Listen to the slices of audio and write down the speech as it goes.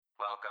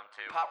Welcome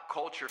to Pop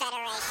Culture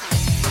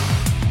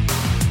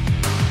Federation.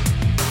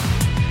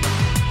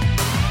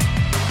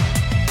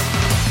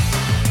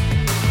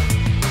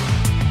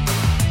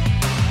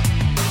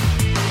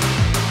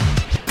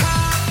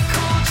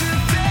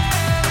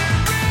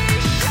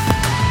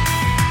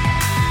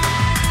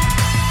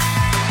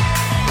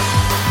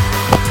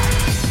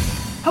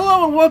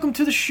 Hello and welcome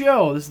to the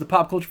show. This is the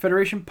Pop Culture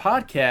Federation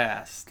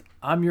podcast.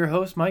 I'm your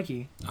host,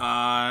 Mikey.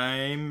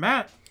 I'm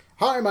Matt.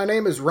 Hi, my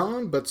name is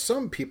Ron, but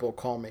some people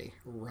call me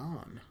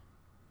Ron.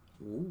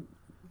 Ooh.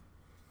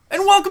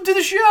 And welcome to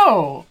the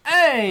show!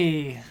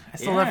 Hey! I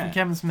stole that Yeah. from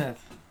Kevin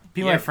Smith.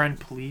 Be Yeah. my friend,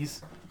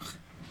 please.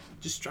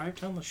 Just drive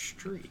down the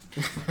street.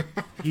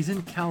 He's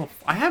in California.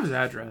 I have his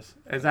address.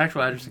 His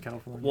actual address in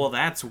California. Well,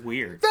 that's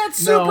weird.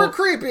 That's No. super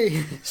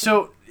creepy.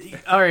 So,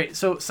 alright,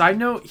 so side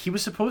note, he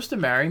was supposed to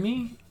marry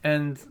me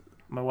and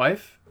my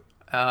wife.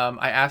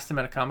 I asked him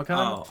at a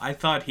Comic-Con. Oh, I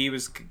thought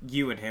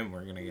you and him were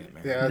gonna get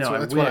married. Yeah, No,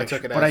 that's I what I wish.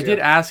 took it as. But I did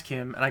yeah. ask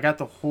him, and I got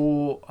the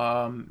whole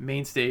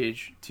main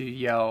stage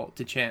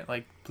to chant,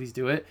 like, please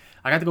do it.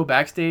 I got to go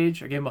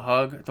backstage. I gave him a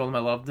hug. I told him I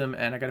loved him,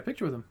 and I got a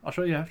picture with him. I'll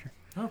show you after.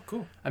 Oh,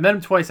 cool. I met him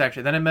twice,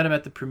 actually. Then I met him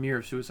at the premiere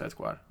of Suicide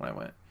Squad when I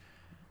went.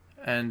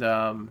 And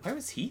Why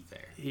was he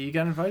there? he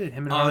got invited.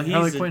 Him and Oh, Harley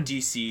he's a Quinn.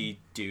 DC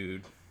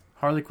dude.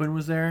 Harley Quinn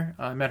was there.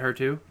 I met her,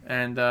 too.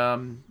 And I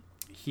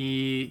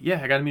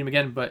got to meet him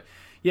again, but...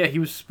 Yeah, he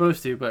was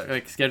supposed to, but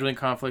like scheduling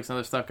conflicts and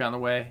other stuff got in the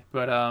way.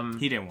 But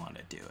He didn't want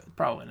to do it.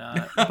 probably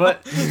not.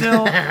 But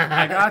still,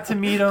 I got to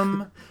meet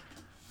him.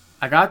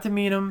 I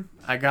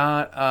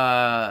got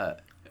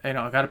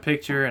a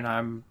picture, and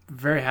I'm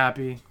very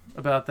happy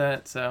about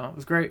that. So it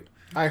was great.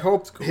 I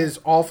hope his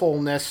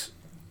awfulness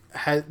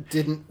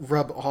didn't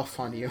rub off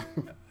on you.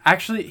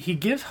 Actually, he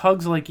gives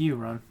hugs like you,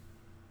 Ron.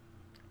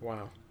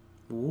 Wow.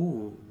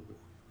 Ooh.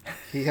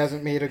 He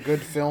hasn't made a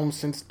good film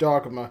since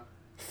Dogma.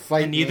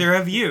 Fight And me. neither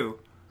have you.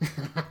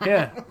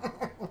 Yeah.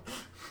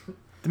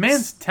 The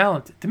man's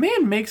talented. The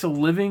man makes a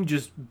living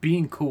just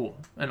being cool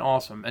and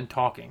awesome and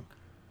talking.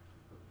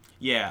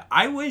 Yeah,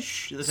 I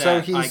wish that So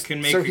I could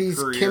make he's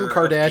a career Kim of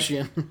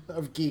Kardashian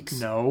of geeks.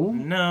 No.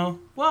 No.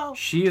 Well,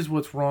 She is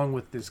what's wrong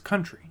with this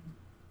country.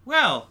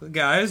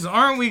 guys,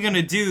 aren't we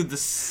gonna do the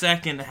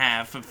second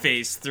half of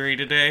Phase 3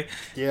 today?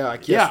 Yeah, I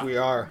guess Yeah. we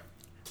are.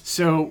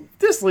 So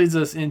this leads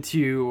us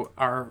into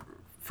our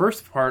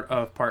first part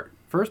of part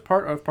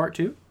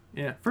two.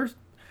 Yeah, first.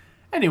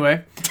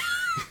 Anyway,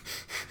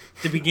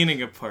 The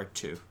beginning of Part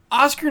 2.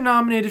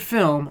 Oscar-nominated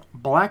film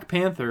Black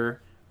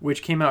Panther,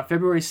 which came out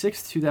February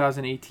 6th,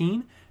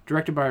 2018,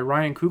 directed by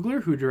Ryan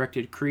Coogler, who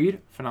directed Creed,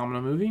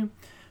 phenomenal movie.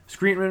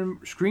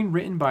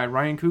 Screenwritten by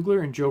Ryan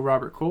Coogler and Joe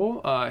Robert Cole.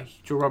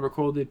 Joe Robert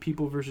Cole did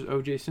People vs.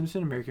 O.J.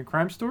 Simpson, American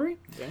Crime Story.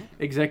 Okay.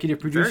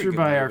 Executive Very producer good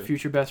by our movie.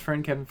 future best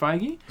friend Kevin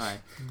Feige. Hi.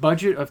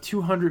 Budget of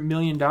 $200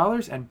 million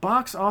and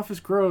box office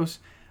gross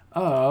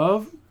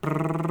of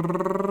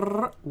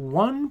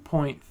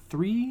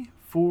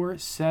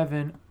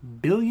 $1.347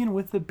 billion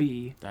with a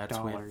B. That's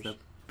dollars. with the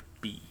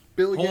B.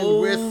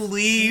 Billion with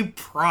Holy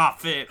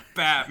profit,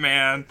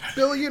 Batman.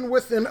 billion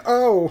with an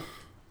O.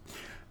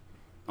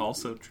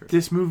 Also true.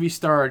 This movie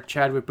starred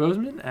Chadwick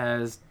Boseman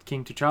as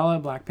King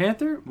T'Challa, Black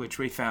Panther. Which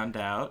we found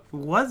out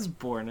was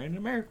born an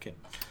American.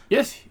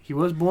 Yes, he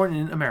was born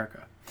in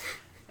America.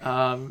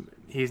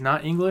 He's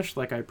not English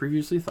like I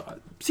previously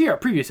thought. See our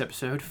previous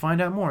episode to find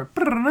out more.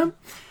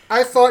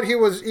 I thought he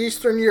was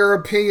Eastern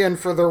European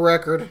for the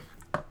record.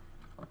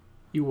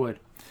 You would.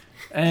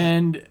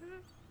 And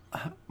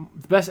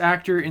the best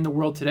actor in the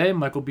world today,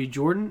 Michael B.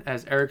 Jordan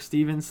as Eric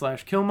Stevens /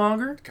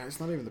 Killmonger. Guy's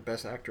not even the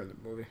best actor in the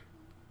movie.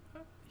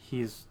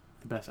 He's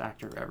the best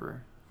actor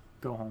ever.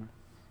 Go home.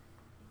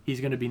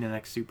 He's going to be the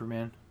next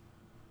Superman.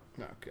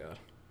 Oh, God.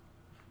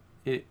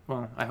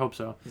 Well, I hope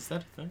so. Is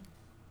that a thing?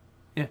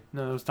 Yeah,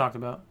 no, it was talked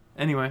about.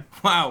 Anyway.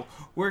 Wow,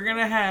 we're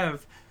gonna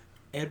have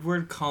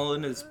Edward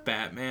Cullen as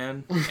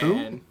Batman and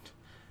from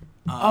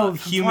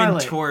Human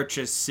Twilight. Torch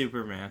as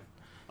Superman.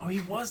 Oh,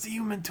 he was the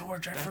Human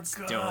Torch. I That's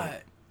forgot.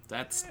 dope.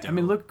 That's dope. I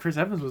mean, look, Chris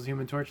Evans was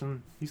Human Torch,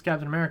 and he's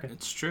Captain America.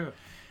 It's true.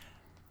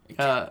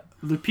 Lupita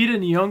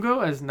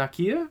Nyong'o as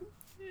Nakia.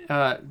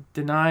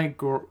 Denai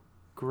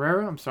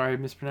Guerrero, I'm sorry I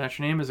mispronounced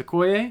your name, as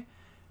Okoye.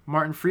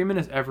 Martin Freeman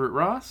as Everett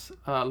Ross.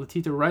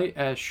 Latita Wright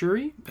as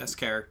Shuri. Best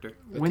character.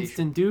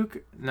 Winston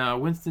Duke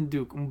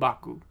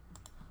M'Baku.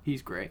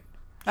 He's great.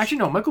 Actually,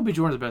 no, Michael B.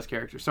 Jordan's the best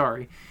character.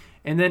 Sorry.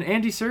 And then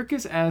Andy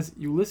Serkis as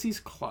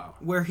Ulysses Klaue.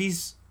 Where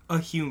he's a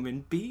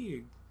human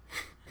being.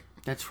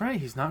 That's right.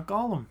 He's not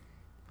Gollum.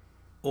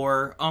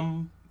 Or,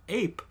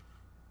 ape.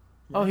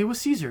 Oh, he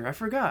was Caesar. I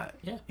forgot.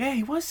 Yeah. Yeah,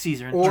 he was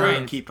Caesar. Or- Try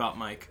and keep up,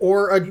 Mike.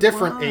 Or a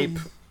different was. ape.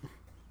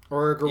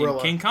 Or a In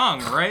gorilla. King Kong,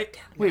 right?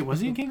 Wait,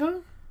 was he in King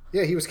Kong?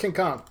 Yeah, he was King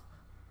Kong.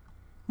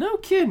 No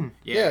kidding.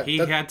 Yeah, Yeah, he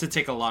that- had to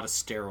take a lot of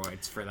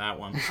steroids for that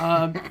one.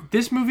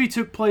 This movie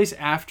took place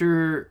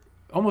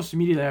almost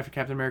immediately after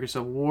Captain America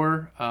Civil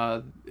War.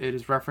 It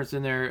is referenced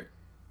in there.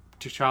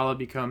 T'Challa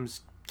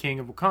becomes king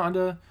of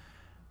Wakanda.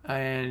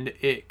 And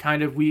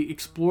we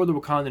explore the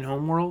Wakandan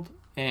homeworld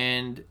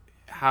and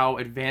how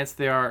advanced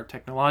they are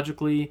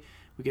technologically.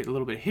 We get a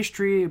little bit of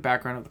history,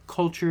 background of the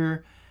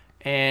culture,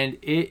 and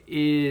it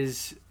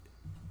is,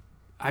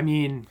 I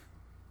mean,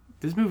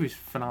 this movie's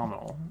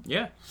phenomenal.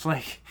 Yeah. It's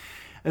like,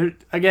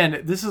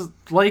 again, this is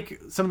like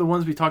some of the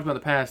ones we talked about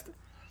in the past.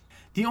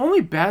 The only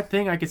bad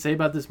thing I could say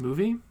about this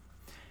movie,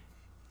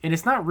 and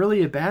it's not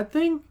really a bad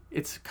thing,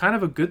 it's kind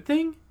of a good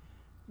thing,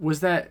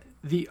 was that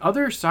the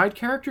other side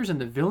characters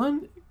and the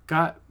villain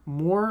got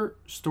more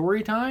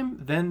story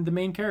time than the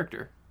main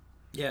character.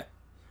 Yeah.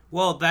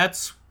 Well,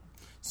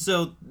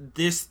 so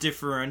this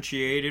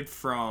differentiated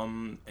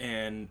from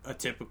a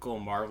typical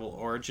Marvel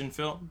origin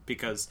film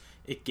because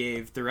it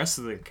gave the rest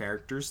of the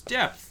characters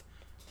depth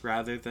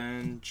rather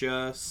than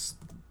just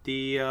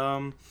the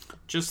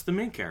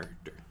main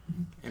character,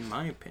 in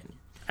my opinion.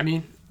 I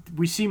mean,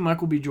 we see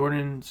Michael B.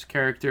 Jordan's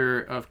character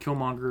of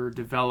Killmonger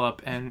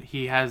develop, and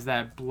he has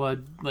that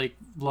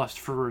lust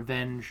for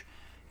revenge,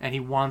 and he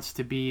wants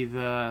to be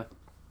the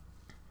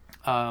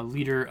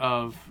leader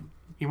of.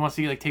 He wants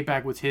to take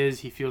back what's his.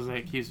 He feels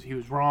like he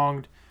was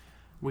wronged.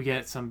 We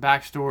get some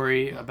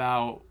backstory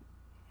about,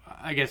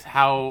 I guess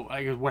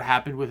what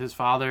happened with his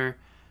father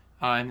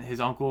and his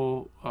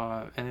uncle,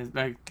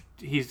 and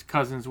he's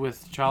cousins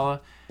with T'Challa,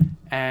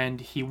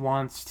 and he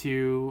wants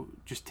to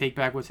just take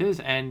back what's his.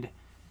 And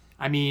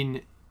I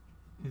mean,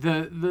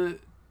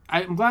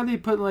 I'm glad they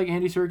put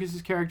Andy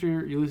Serkis'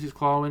 character Ulysses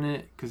Claw in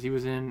it because he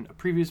was in a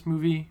previous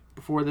movie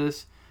before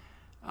this.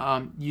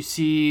 You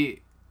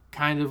see,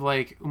 kind of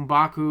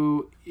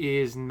M'Baku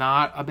is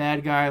not a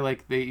bad guy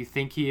like they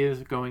think he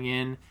is going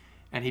in,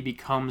 and he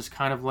becomes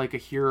kind of like a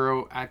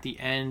hero at the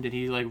end, and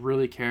he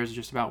really cares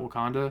just about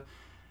Wakanda.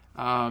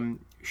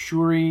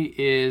 Shuri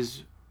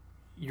is,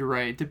 you're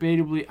right,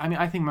 debatably. I mean,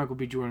 I think Michael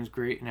B. Jordan is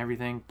great and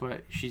everything,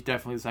 but she's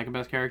definitely the second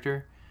best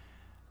character.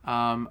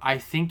 I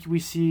think we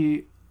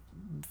see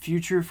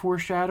future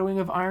foreshadowing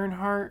of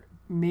Ironheart,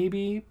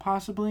 maybe,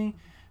 possibly,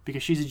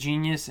 because she's a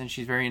genius and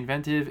she's very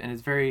inventive and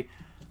it's very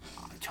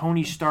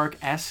Tony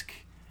Stark-esque,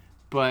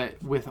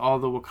 but with all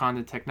the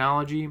Wakanda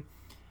technology.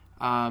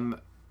 I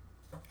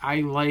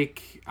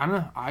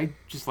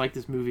just like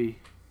this movie,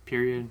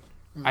 period.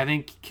 I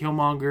think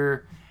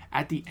Killmonger,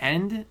 at the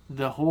end,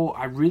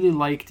 I really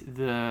liked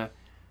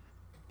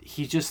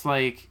he's just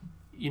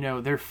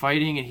they're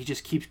fighting and he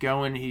just keeps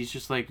going. He's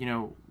just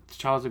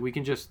T'Challa's we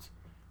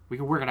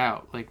can work it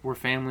out. We're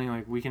family.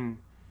 It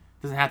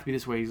doesn't have to be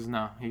this way. He goes,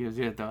 no. He goes,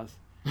 yeah, it does.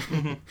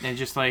 And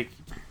just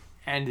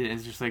end it.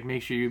 It's just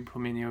make sure you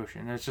put me in the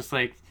ocean. And it's just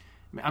I'm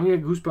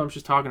getting goosebumps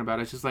just talking about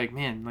it. It's just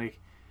man,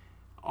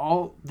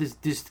 all this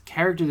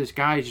character, this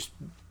guy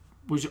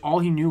all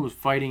he knew was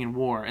fighting and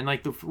war. And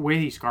the way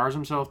he scars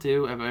himself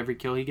too, of every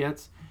kill he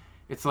gets,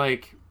 it's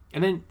and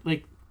then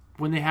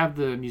when they have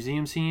the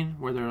museum scene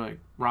where they're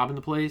robbing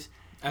the place,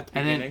 at the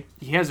beginning, then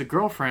he has a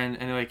girlfriend,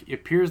 and it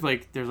appears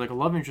there's a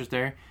love interest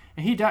there,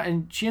 and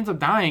and she ends up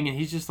dying, and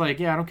he's just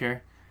yeah, I don't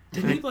care.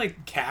 Didn't he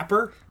cap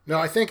her? No,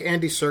 I think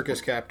Andy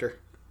Serkis capped her.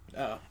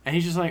 Oh. And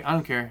he's just I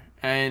don't care,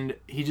 and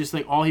he just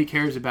all he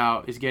cares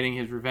about is getting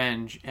his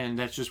revenge, and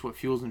that's just what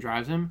fuels and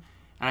drives him.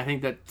 And I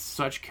think that's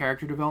such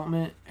character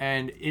development,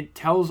 and it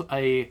tells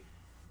a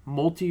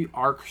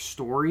multi-arc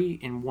story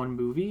in one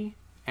movie,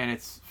 and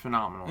it's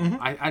phenomenal.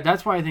 Mm-hmm.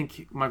 That's why I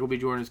think Michael B.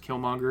 Jordan's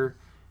Killmonger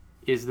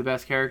is the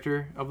best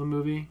character of the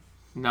movie,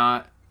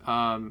 not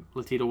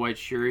Letitia White's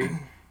Shuri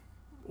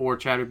or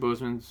Chadwick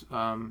Boseman's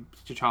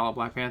T'Challa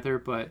Black Panther,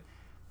 but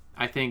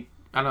I think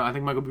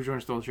Michael B.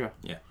 Jordan stole the show.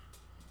 Yeah.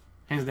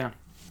 Hands down.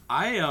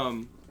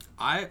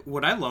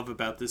 What I love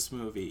about this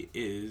movie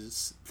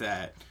is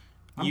that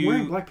I'm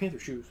wearing Black Panther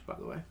shoes, by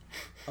the way.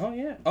 Oh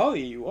yeah. Oh,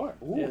 you are.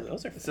 Ooh, yeah.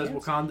 Those are. It says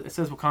Wakanda. It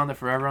says Wakanda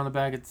Forever on the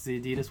back. It's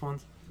the Adidas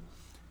ones.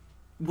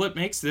 What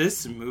makes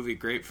this movie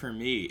great for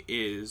me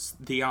is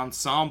the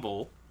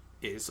ensemble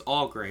is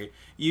all great.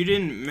 You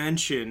didn't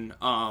mention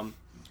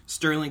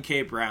Sterling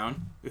K.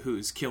 Brown,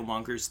 who's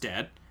Killmonger's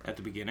dad at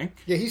the beginning.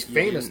 Yeah, he's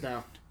famous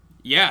now.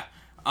 Yeah.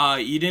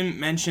 You didn't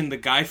mention the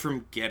guy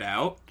from Get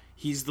Out.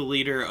 He's the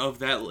leader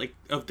of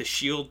of the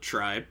Shield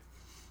tribe.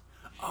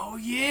 Oh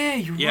yeah,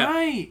 you're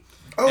right.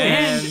 Oh,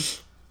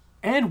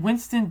 and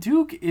Winston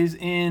Duke is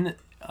in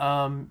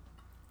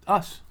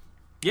Us.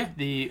 Yeah.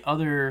 The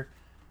other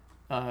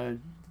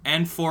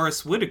and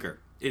Forrest Whitaker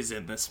is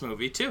in this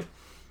movie too.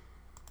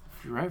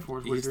 You're right,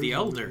 Forrest He's Whitaker. the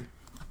elder.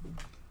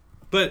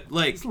 But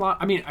it's a lot.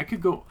 I mean, I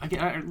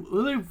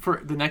literally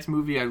for the next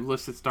movie I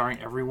listed starring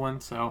everyone,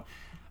 so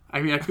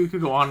I mean, I could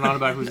go on and on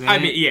about who's in it. I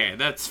mean, yeah,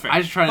 that's fair.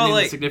 I just try to name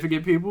the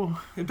significant people.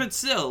 But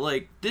still,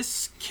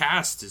 this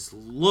cast is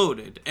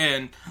loaded,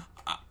 and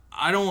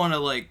I don't want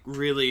to,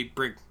 really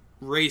bring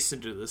race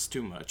into this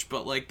too much,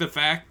 but, the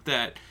fact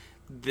that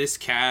this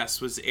cast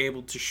was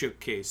able to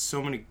showcase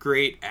so many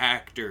great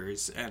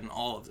actors and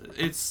all of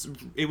it,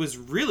 it was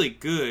really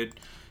good,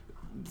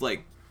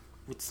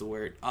 what's the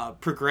word?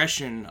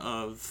 Progression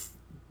of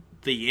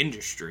the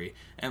industry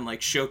and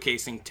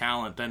showcasing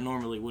talent that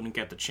normally wouldn't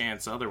get the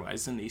chance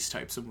otherwise in these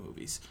types of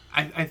movies.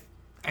 I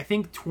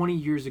think 20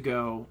 years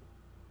ago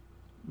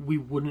we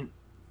wouldn't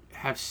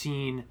have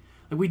seen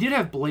we did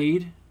have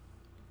Blade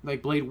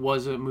Like Blade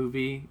was a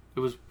movie. It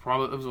was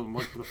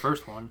like the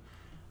first one.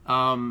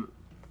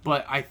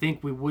 But I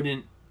think we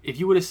wouldn't. If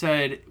you would have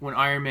said when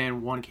Iron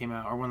Man 1 came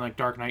out or when like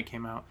Dark Knight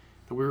came out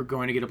that we were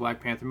going to get a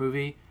Black Panther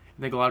movie,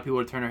 I think a lot of people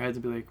would turn their heads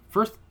and be like,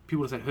 first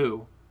people would have said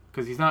who,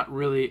 because he's not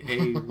really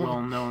a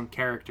well-known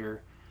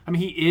character. I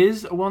mean, he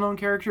is a well-known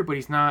character, but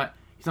he's not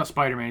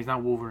Spider-Man. He's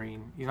not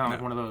Wolverine. He's not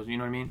like one of those. You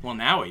know what I mean? Well,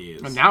 now he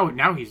is. And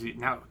now he's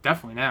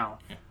definitely now.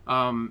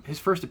 Yeah. His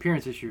first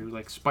appearance issue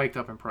like spiked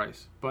up in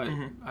price, but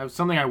it was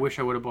something I wish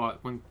I would have bought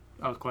when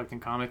I was collecting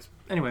comics.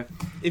 Anyway,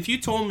 if you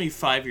told me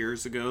 5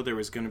 years ago there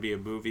was going to be a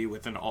movie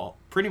with an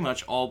pretty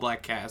much all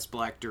black cast,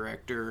 black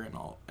director, and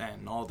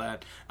all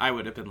that, I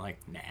would have been like,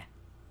 nah,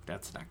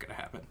 that's not going to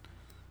happen.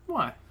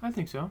 why? I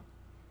think so.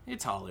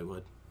 It's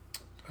Hollywood.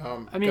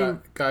 I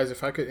mean, guys,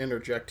 if I could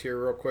interject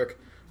here real quick,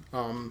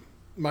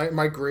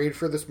 my grade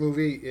for this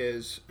movie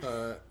is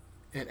an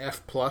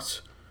F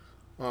plus,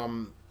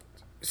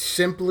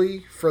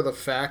 simply for the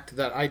fact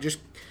that I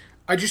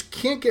just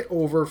can't get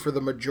over for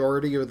the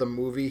majority of the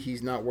movie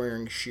he's not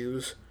wearing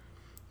shoes.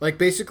 Like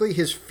basically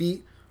his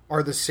feet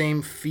are the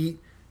same feet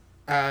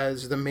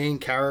as the main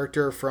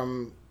character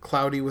from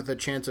Cloudy with a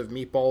Chance of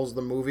Meatballs,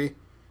 the movie.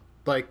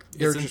 Like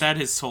Isn't that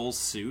his whole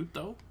suit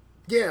though?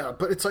 Yeah,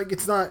 but it's like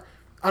it's not.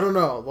 I don't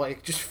know,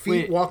 like just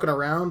feet walking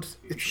around.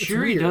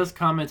 Shuri does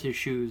comment his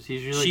shoes.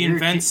 He's like, she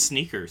invents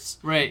sneakers,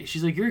 right?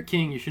 She's like, "You're a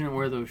king. You shouldn't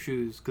wear those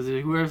shoes." Because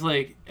he wears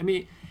like, I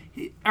mean,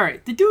 all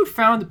right, the dude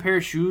found a pair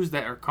of shoes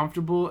that are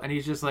comfortable, and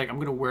he's just like, "I'm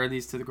gonna wear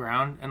these to the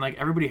ground." And like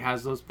everybody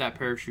has that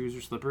pair of shoes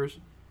or slippers.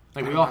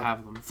 Like we all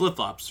have them. Flip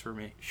flops for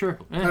me. Sure.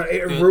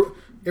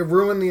 It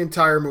ruined the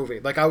entire movie.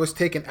 Like I was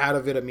taken out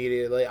of it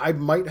immediately. I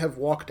might have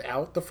walked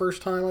out the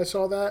first time I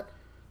saw that.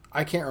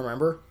 I can't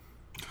remember.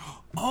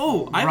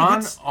 Oh,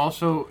 Ron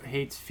also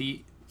hates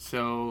feet,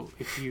 so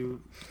if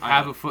you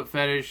have a foot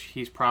fetish,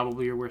 he's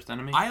probably your worst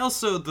enemy. I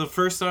also, the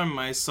first time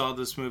I saw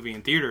this movie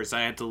in theaters,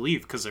 I had to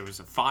leave because there was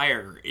a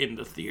fire in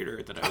the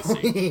theater that I was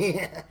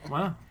seeing.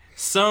 Wow.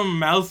 Some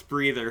mouth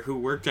breather who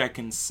worked at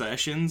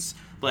concessions,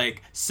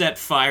 like, set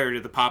fire to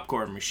the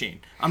popcorn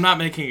machine. I'm not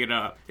making it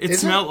up. It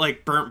smelled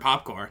like burnt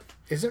popcorn.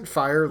 Isn't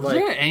fire Was like...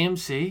 there an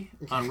AMC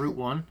on Route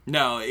 1?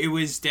 No, it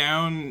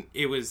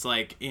was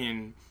like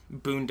in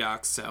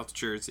Boondocks, South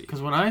Jersey.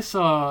 Because when I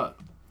saw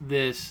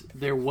this,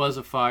 there was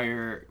a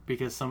fire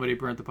because somebody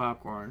burnt the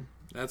popcorn.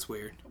 That's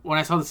weird. When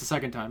I saw this the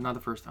second time, not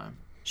the first time.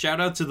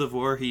 Shout out to the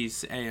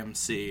Voorhees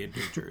AMC in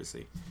New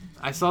Jersey.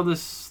 I saw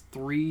this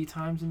 3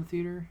 times in the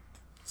theater.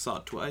 Saw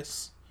it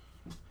twice.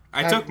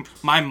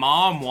 My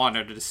mom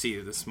wanted to see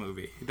this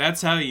movie.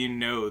 That's how you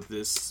know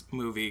this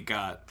movie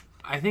got.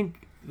 I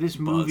think this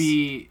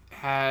movie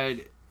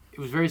it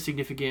was very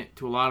significant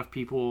to a lot of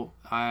people.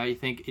 I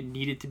think it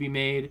needed to be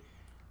made.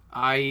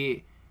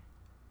 I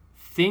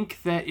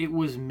think that it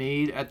was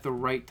made at the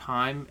right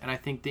time, and I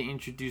think they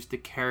introduced the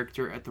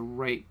character at the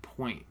right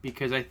point,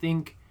 because I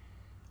think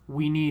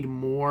we need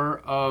more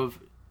of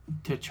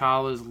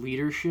T'Challa's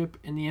leadership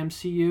in the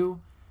MCU,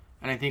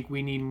 and I think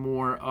we need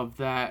more of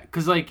that,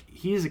 because like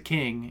he is a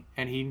king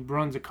and he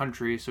runs a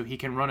country, so he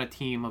can run a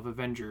team of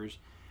Avengers,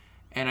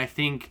 and I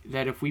think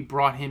that if we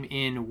brought him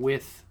in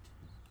with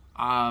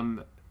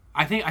I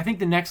think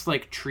the next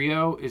like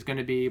trio is going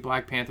to be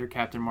Black Panther,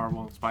 Captain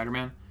Marvel, and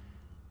Spider-Man.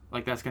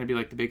 Like that's going to be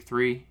like the big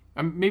 3.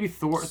 Maybe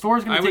Thor.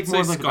 Thor's going to take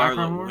more of like a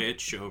background role. Scarlet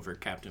Witch over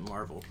Captain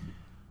Marvel.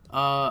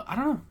 I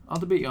don't know. I'll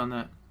debate you on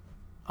that.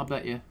 I'll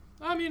bet you.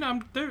 I mean,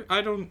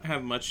 I don't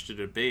have much to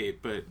debate,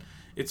 but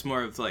it's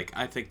more of like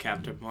I think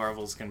Captain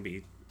Marvel's going to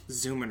be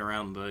zooming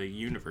around the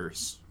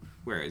universe,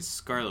 whereas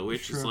Scarlet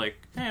Witch is like,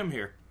 hey, I'm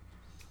here.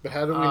 But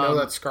how do we know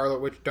that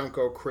Scarlet Witch don't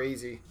go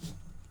crazy?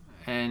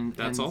 And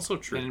that's also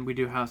true. And we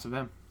do House of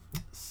M.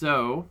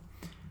 So,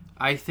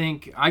 I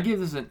think I give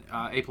this an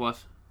A+.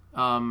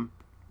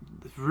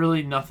 There's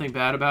really nothing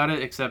bad about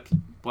it, except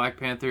Black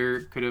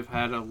Panther could have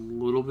had a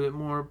little bit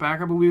more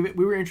background. But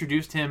we were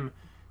introduced to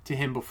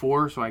him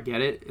before, so I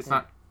get it. It's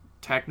not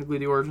technically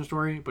the origin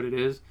story, but it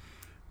is.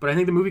 But I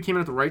think the movie came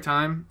out at the right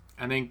time.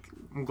 I think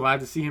I'm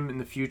glad to see him in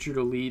the future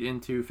to lead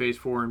into Phase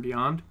 4 and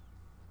beyond,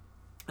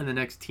 and the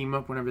next team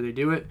up whenever they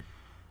do it.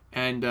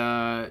 And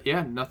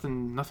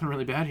nothing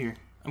really bad here.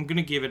 I'm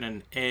gonna give it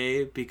an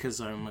A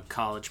because I'm a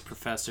college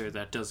professor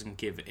that doesn't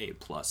give A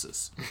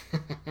pluses.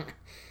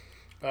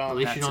 At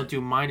least you don't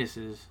do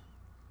minuses.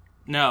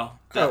 No.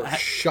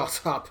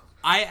 Shut up.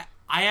 I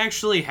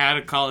actually had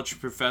a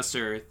college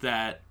professor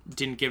that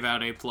didn't give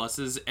out A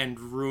pluses and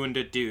ruined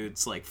a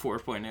dude's like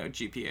 4.0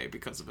 GPA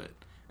because of it.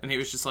 And he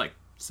was just like,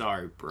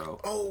 sorry,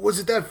 bro. Oh, was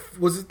it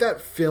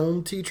that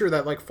film teacher,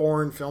 that like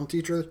foreign film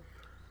teacher?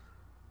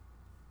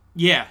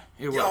 Yeah,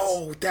 it was.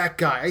 Oh, that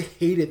guy. I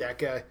hated that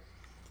guy.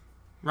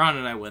 Ron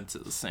and I went to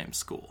the same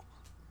school.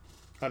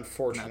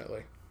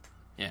 Unfortunately.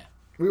 Yeah.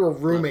 We were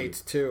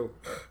roommates, too.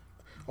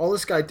 All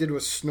this guy did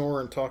was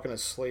snore and talk in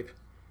his sleep.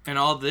 And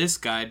all this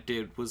guy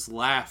did was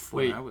laugh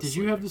when I was did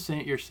you have the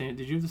same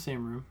did you have the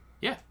same room?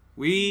 Yeah.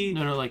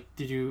 No, like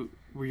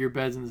were your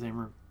beds in the same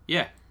room?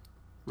 Yeah.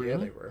 Really? Yeah,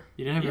 they were.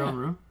 You didn't have your own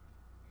room?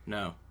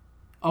 No.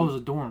 Oh, it was a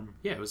dorm.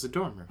 Yeah, it was a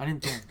dorm room. I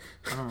didn't dorm.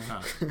 I don't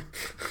know.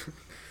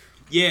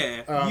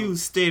 Yeah, you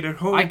stayed at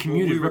home. I while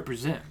commuted we were-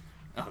 represent.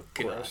 Oh,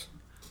 God. Gross.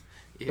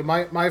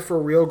 My for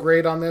real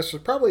grade on this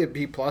was probably a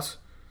B plus.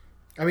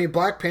 I mean,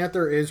 Black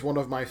Panther is one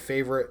of my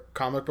favorite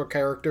comic book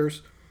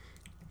characters,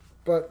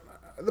 but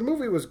the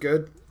movie was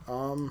good.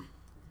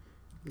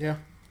 Yeah,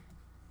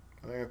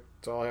 I think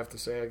that's all I have to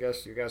say. I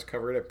guess you guys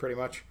covered it pretty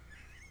much.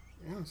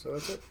 Yeah, so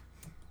that's it.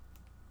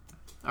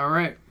 All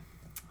right.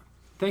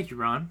 Thank you,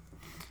 Ron.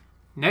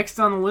 Next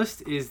on the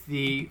list is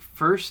the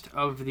first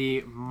of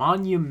the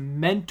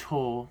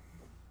monumental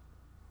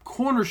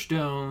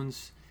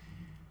cornerstones,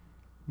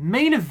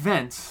 main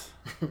events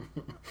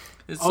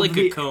It's Of like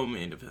the- a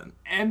co-main event.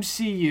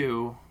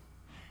 MCU.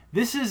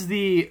 This is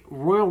the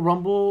Royal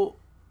Rumble.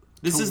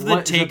 This to is the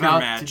what is Taker about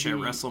match to at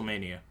be-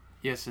 WrestleMania.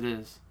 Yes, it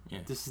is. Yeah.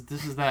 This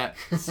is that.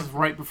 This is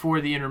right before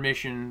the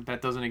intermission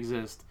that doesn't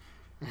exist,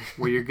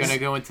 where you're gonna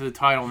go into the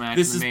title match.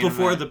 This in the is main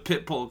before event. the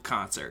Pitbull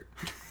concert.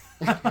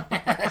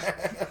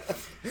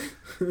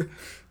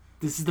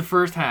 This is the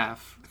first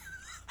half.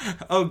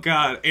 Oh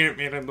God,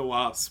 Ant-Man and the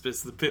Wasp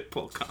is the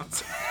Pitbull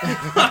concert.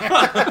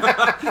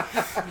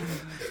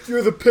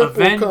 You're the Pitbull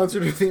Aven-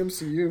 concert of the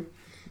MCU.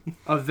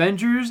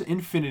 Avengers: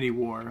 Infinity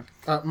War.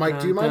 Mike,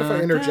 do you mind if I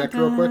interject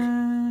real quick?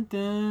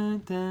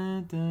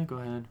 Go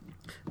ahead.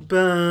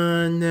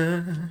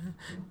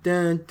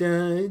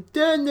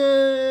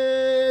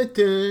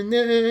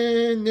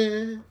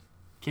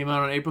 Came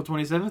out on April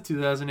 27th,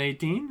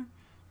 2018.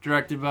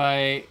 Directed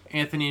by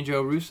Anthony and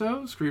Joe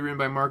Russo. Screenwritten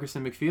by Marcus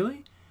and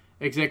McFeely.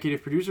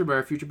 Executive producer by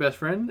our future best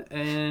friend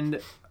and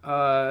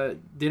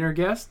dinner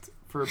guest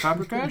for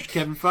Popper Crash,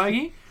 Kevin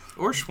Feige.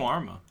 Or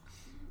shawarma.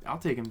 I'll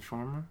take him,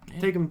 Shawarma.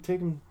 Take him,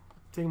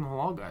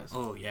 halal, guys.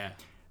 Oh yeah.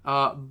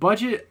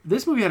 Budget.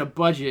 This movie had a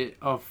budget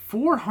of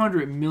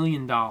 $400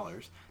 million.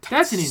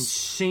 That's an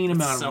insane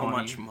amount of So money.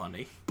 much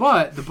money.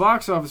 But the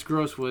box office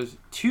gross was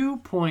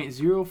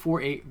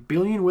 $2.048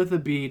 billion with a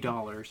B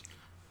dollars.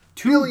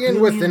 Billion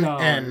with an $2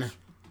 billion. N.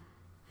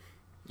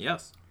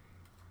 Yes.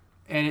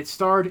 And it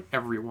starred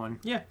everyone.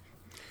 Yeah.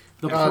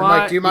 The plot.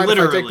 Mike, do you mind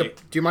Literally. if I take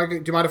the do you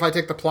mind if I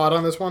take the plot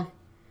on this one?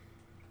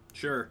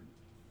 Sure.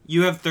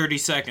 You have 30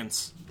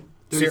 seconds.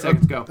 30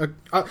 seconds, go.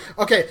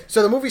 Okay,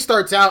 so the movie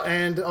starts out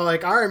and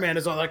like Iron Man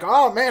is all like,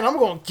 "Oh man, I'm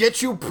gonna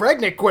get you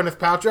pregnant, Gwyneth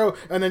Paltrow,"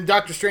 and then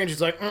Doctor Strange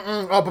is like,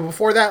 "Mm-mm." Oh, but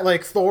before that,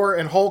 like Thor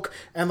and Hulk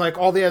and like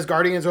all the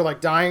Asgardians are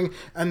like dying,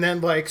 and then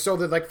like so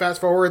that like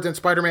fast forwards and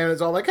Spider-Man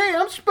is all like, "Hey,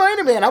 I'm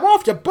Spider-Man, I'm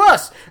off to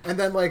bus," and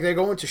then like they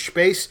go into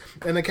space,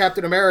 and then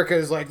Captain America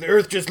is like, "The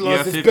Earth just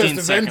lost have its 15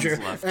 best seconds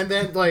Avenger," left. and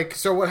then like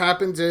so what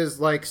happens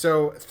is like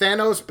so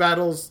Thanos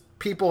battles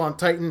people on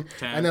Titan,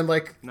 10, and then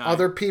like 9,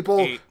 other people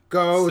 8,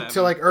 go 7,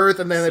 to like Earth,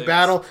 and then they 6,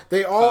 battle.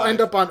 They all 5,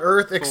 end up on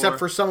Earth, except 4,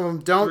 for some of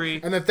them don't.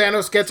 3, And then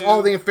Thanos gets 2,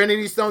 all the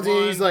Infinity Stones, and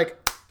he's 1.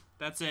 like,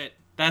 That's it.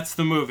 That's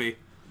the movie.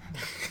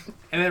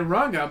 And then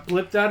Ron got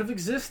blipped out of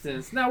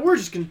existence. Now we're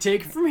just going to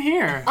take it from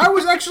here. "I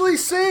was actually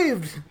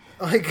saved."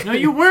 Like, No,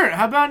 you weren't.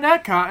 How about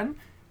that, Cotton?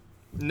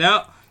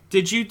 No.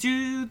 Did you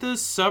do the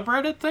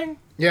subreddit thing?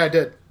 yeah, I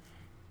did.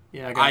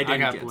 Yeah, I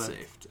didn't got get blipped.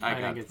 saved.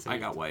 didn't I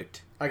got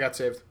wiped. I got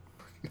saved.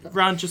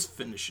 Ron, just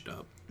finish it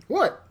up.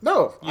 What?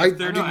 No, You have I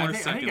 30 No, I more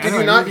think- I think seconds. I did know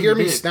you not everything hear you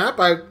me did. snap?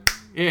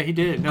 Yeah, he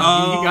did. No,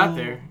 he got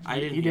there. I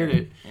didn't. He hear did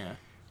it. Yeah.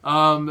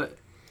 On a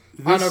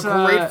This,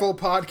 grateful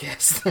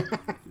podcast.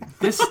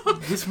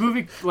 this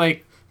movie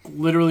like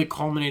literally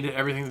culminated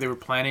everything that they were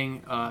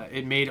planning.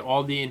 It made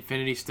all the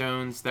Infinity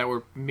Stones that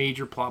were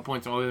major plot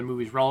points in all the other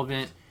movies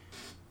relevant.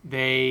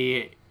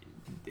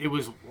 It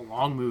was a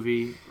long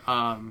movie,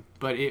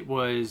 but it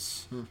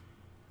was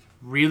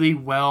really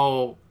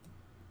well.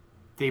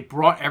 They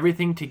brought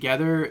everything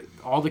together.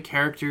 All the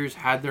characters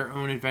had their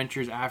own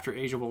adventures after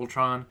Age of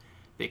Ultron.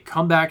 They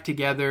come back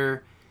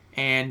together,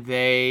 and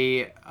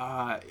they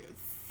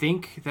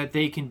think that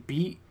they can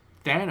beat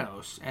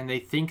Thanos, and they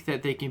think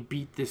that they can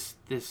beat this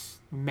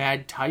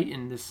mad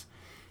Titan, this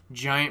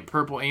giant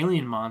purple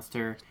alien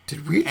monster.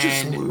 Did we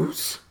just And-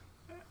 lose?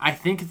 I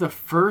think the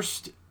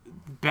first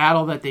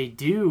battle that they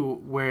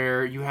do,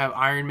 where you have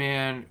Iron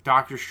Man,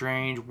 Doctor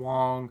Strange,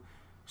 Wong,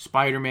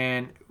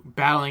 Spider-Man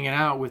battling it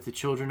out with the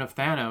children of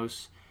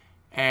Thanos,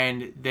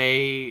 and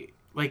they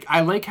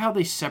I like how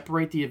they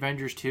separate the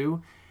Avengers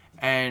too.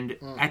 And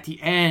at the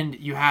end,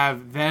 you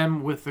have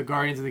them with the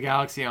Guardians of the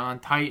Galaxy on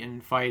Titan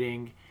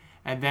fighting,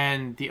 and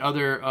then the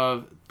other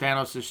of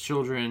Thanos'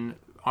 children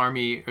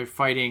army are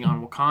fighting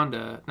on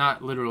Wakanda.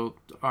 Not literal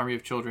army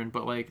of children,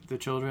 but like the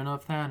children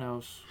of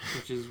Thanos,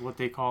 which is what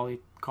they call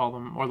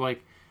them. Or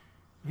like,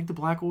 I think the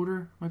Black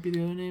Order might be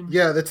the other name.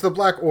 Yeah, that's the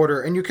Black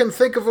Order, and you can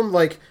think of them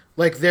like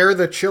they're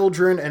the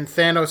children, and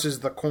Thanos is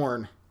the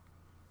corn.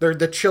 They're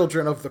the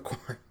children of the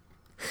corn.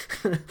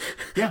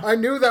 Yeah. I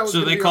knew that was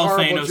So going they to be a call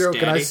horrible Thanos joke,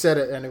 and I Daddy? said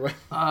it anyway.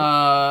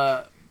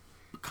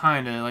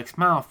 Kind of like,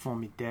 smile for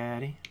me,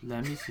 Daddy.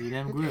 Let me see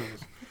them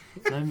grills.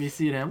 Let me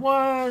see them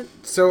what?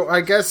 So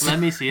I guess Let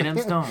me see them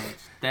stones.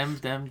 Them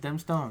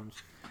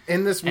stones.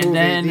 in this And movie,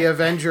 then- the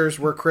Avengers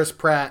were Chris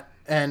Pratt,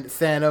 and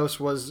Thanos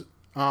was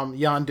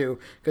Yondu,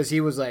 because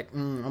he was like,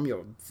 "I'm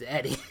your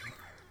daddy."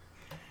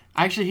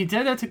 Actually, he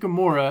did that to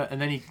Gamora,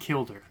 and then he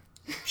killed her.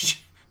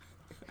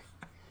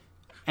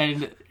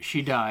 And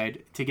she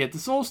died to get the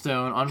Soul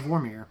Stone on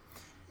Vormir.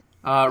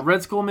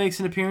 Red Skull makes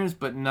an appearance,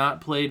 but not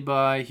played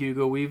by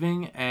Hugo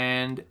Weaving,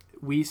 and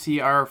we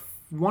see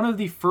one of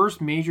the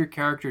first major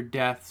character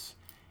deaths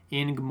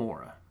in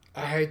Gamora.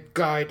 I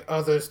guide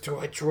others to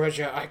a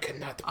treasure I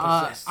cannot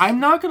possess. I'm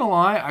not gonna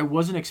lie, I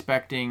wasn't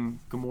expecting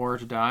Gamora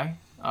to die.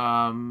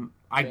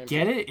 I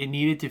get it; it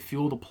needed to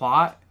fuel the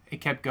plot. It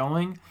kept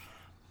going,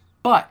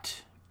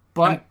 but,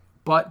 I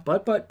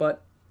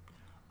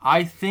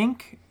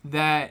think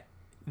that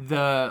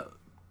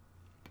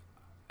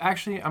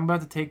actually, I'm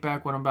about to take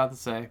back what I'm about to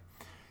say,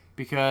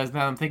 because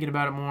now I'm thinking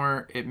about it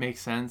more, it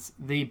makes sense.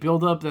 The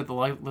build up that the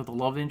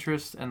love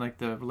interest and like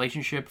the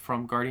relationship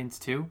from Guardians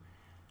 2,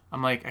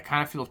 I'm like, it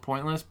kind of feels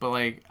pointless, but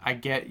like I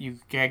guess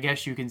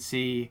you can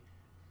see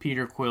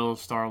Peter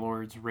Quill's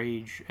Star-Lord's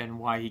rage and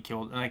why he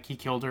killed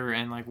her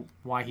and like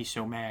why he's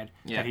so mad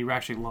that he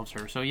actually loves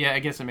her. So yeah, I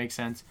guess it makes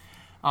sense.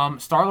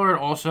 Star-Lord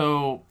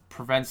also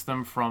prevents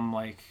them from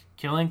like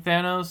killing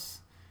Thanos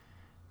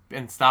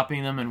and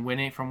stopping them and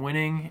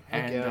winning,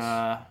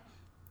 and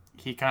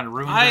he kind of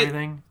ruins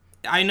everything.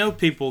 I know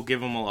people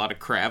give him a lot of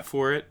crap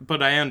for it,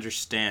 but I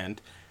understand.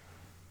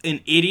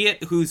 An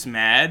idiot who's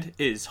mad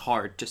is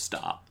hard to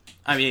stop.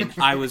 I mean,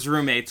 I was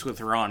roommates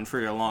with Ron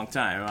for a long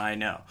time, I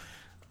know.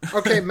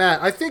 Okay,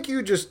 Matt, I think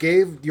you just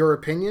gave your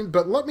opinion,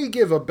 but let me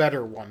give a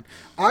better one.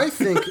 I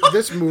think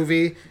this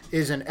movie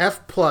is an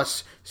F+,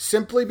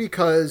 simply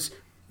because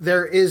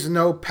there is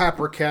no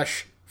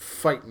Paprikash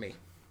fight me.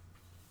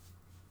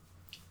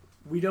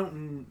 We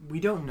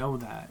don't know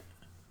that.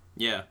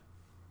 Yeah.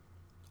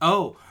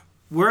 Oh,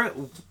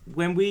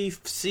 when we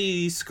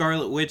see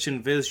Scarlet Witch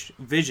and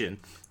Vision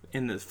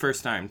in the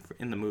first time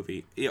in the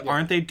movie,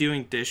 aren't they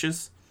doing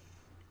dishes?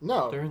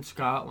 No. They're in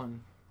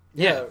Scotland.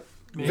 Yeah.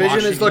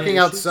 Vision is looking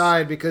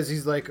outside because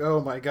he's like,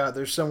 oh my god,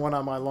 there's someone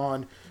on my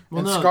lawn.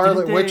 Well, and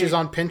Scarlet Witch is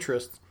on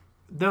Pinterest.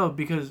 No,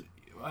 because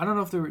I don't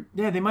know if they were...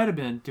 Yeah, they might have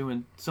been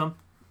doing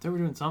they were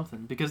doing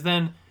something. Because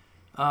then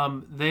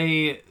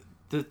the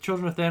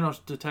children of Thanos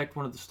detect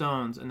one of the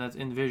stones, and that's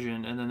in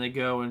Vision, and then they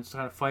go and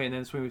try to fight,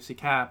 and then we see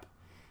Cap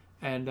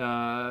and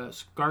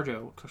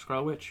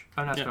Scarlet Witch.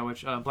 Not Scarlet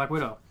Witch, Black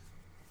Widow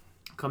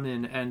come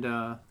in, and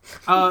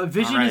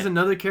Vision is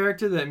another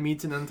character that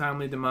meets an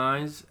untimely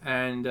demise,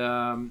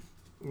 and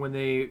when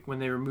they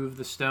remove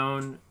the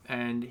stone,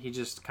 and he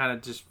just kind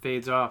of just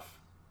fades off.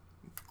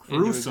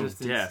 Gruesome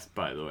death,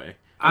 by the way.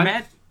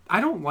 I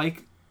don't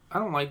like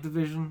the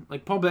Vision.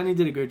 Like, Paul Bettany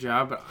did a good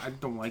job, but I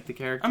don't like the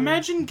character.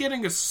 Imagine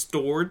getting a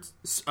sword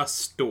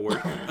stuck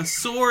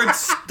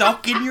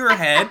in your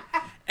head,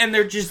 and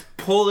they're just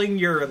pulling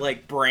your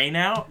like brain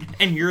out,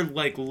 and you're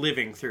like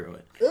living through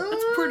it.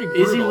 That's pretty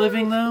brutal. Is he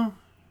living though?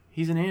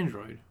 He's an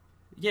android.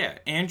 Yeah,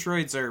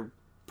 androids are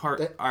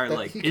robots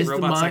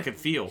that can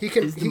feel. He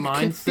can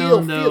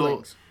feel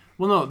feelings.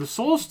 Well, no, the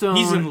Soul Stone...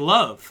 He's in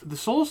love. The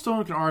Soul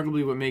Stone can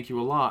arguably what make you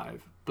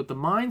alive, but the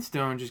Mind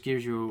Stone just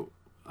gives you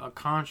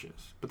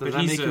conscious. But does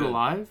that make you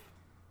alive?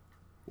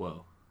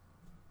 Whoa.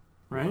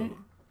 Right? Whoa.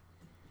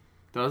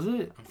 Does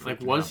it?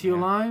 Like, was he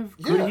alive?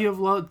 Yeah. Could he have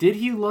loved... Did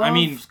he love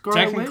Scarlet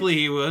technically Witch?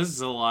 He was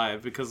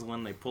alive, because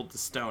when they pulled the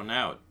stone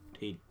out,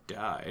 he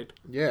died.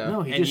 Yeah.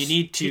 No, you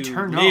need to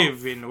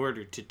live in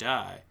order to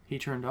die. He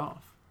turned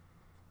off.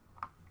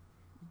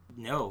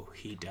 No,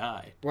 he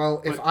died.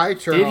 Well, if I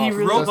turn off,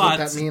 robots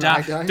doesn't that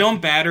mean die. I die?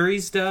 Don't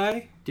batteries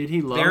die? Did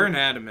he love... They're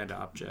inanimate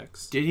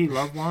objects. Did he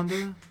love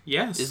Wanda?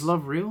 Yes. Is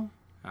love real?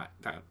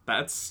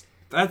 That's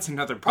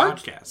another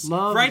podcast.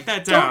 Love. Write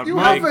that down,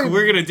 Mike.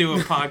 We're going to do a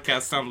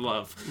podcast on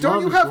love. Don't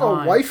love you have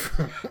a wife?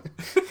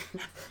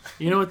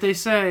 You know what they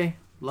say?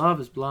 Love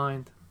is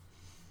blind.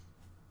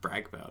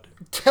 Brag about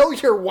it. Tell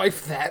your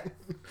wife that.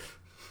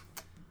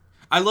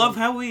 I love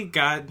how we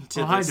got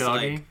into this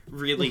like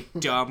really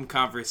dumb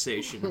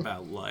conversation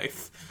about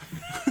life.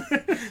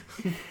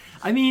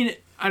 I mean,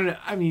 I don't know.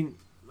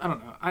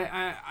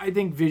 I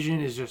think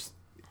Vision is just...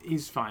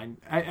 He's fine.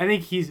 I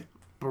think he's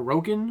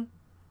broken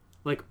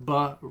as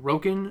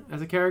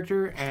a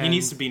character. And he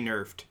needs to be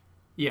nerfed.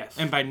 Yes.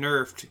 And by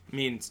nerfed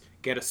means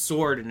get a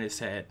sword in his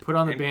head. Put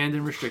on the banned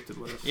and restricted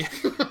list. Yeah.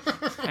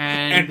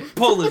 and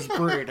pull his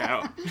brain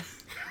out.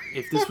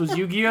 If this was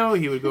Yu-Gi-Oh,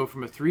 he would go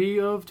from a 3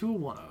 of to a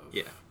 1 of.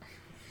 Yeah.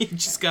 He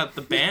just got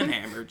the ban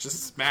hammer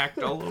just smacked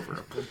all over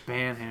him. The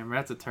ban hammer,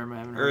 that's a term I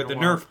haven't heard in a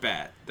while. Or the nerf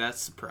bat,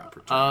 that's the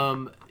proper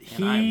term.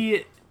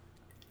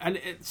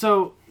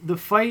 So the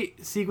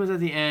fight sequence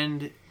at the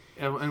end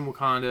in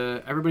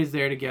Wakanda, everybody's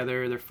there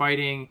together, they're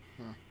fighting.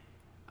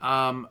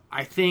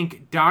 I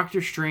think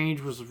Doctor Strange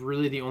was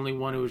really the only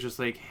one who was just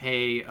like,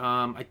 hey,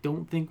 I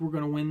don't think we're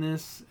going to win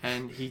this.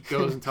 And he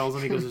goes and tells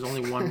them, there's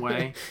only one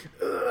way.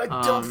 I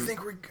don't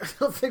think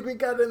we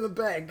got it in the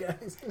bag,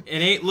 guys. It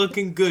ain't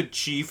looking good,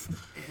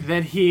 Chief.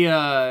 Then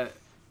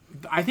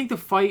I think the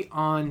fight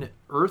on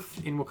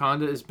Earth in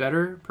Wakanda is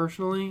better,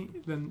 personally,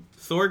 than...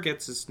 Thor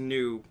gets his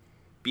new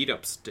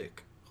beat-up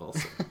stick,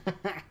 also.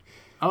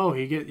 Oh,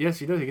 yes,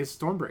 he does. He gets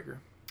Stormbreaker.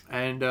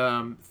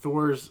 And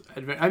Thor's...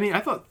 I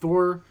thought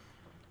Thor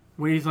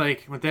when he's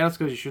like, when Thanos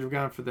goes, you should have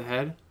gone for the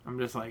head. I'm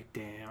just like,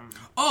 damn.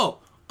 Oh,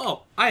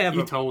 I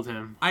You told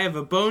him. have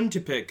a bone to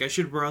pick. I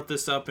should have brought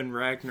this up in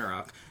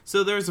Ragnarok.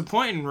 So there's a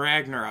point in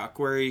Ragnarok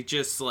where he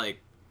just, like,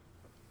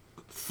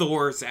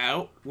 Thor's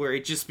out, where he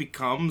just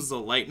becomes a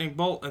lightning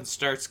bolt and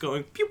starts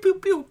going pew, pew,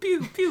 pew,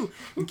 pew, pew,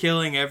 and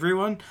killing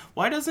everyone.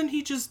 Why doesn't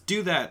he just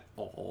do that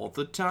all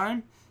the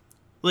time?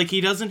 Like,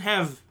 he doesn't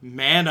have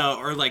mana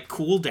or, like,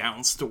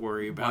 cooldowns to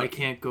worry about. Why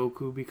can't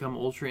Goku become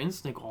Ultra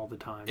Instinct all the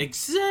time?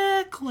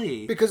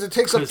 Exactly. Because it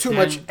takes up 'Cause too then-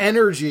 much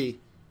energy.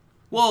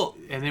 Well,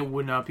 And it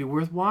would not be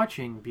worth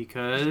watching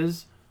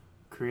because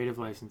creative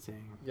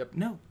licensing.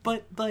 no,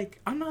 but,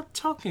 like, I'm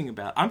talking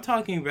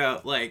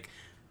about, like,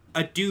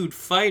 a dude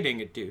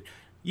fighting a dude.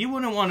 You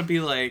wouldn't want to be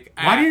like...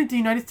 Why didn't the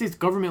United States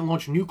government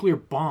launch nuclear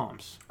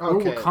bombs?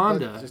 Okay, or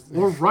Wakanda? but just-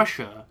 Or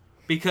Russia?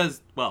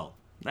 Because, well,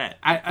 that...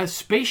 A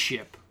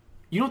spaceship.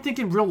 You don't think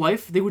in real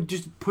life they would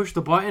just push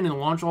the button and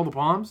launch all the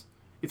bombs?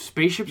 If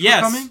spaceships were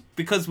Yes, coming?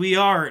 because we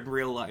are in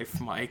real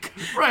life, Mike.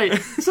 Right.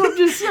 So I'm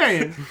just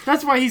saying.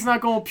 That's why he's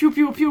not going pew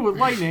pew pew with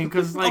lightning,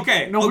 because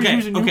like nobody's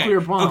using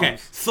nuclear bombs. Okay,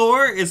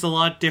 Thor is a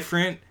lot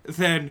different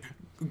than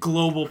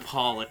global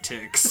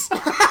politics.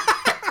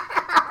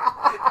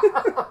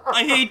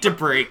 I hate to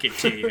break it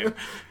to you.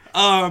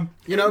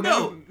 You know,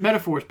 No,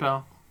 Metaphors,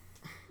 pal.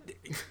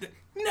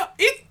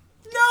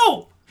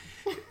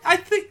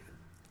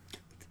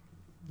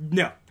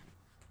 no.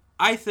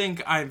 I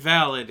think I'm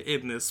valid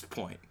in this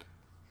point.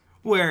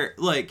 Where,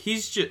 like,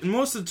 he's just...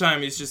 Most of the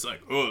time, he's just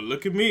like, oh,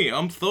 look at me,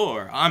 I'm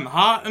Thor. I'm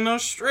hot and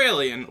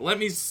Australian. Let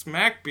me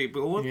smack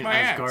people with You're my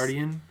axe.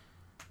 Asgardian.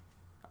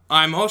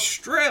 I'm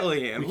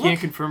Australian. We Look, can't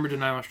confirm or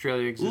deny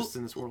Australia exists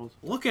in this world.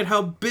 look at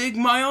how big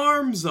my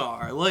arms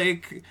are.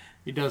 Like,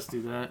 He does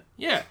do that.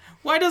 yeah.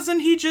 Why doesn't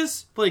he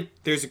just... Like,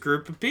 there's a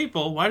group of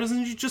people. Why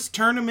doesn't he just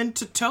turn them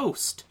into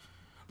toast?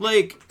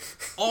 Like,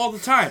 all the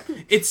time.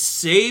 It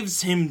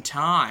saves him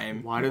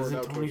time. Why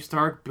doesn't Tony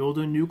Stark build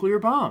a nuclear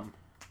bomb?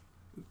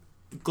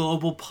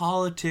 Global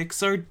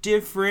politics are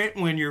different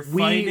when you're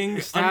We fighting an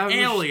established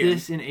alien.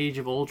 this in Age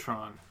of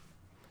Ultron.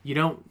 You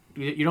don't,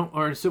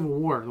 or in Civil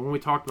War, the one we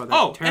talked about. That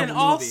Oh, terrible and movie.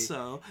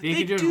 also, They they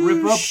could just do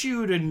rip up-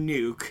 shoot a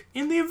nuke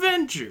in the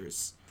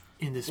Avengers.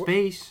 Into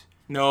space.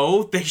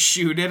 No, they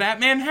shoot it at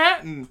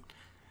Manhattan.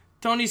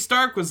 Tony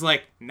Stark was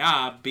like,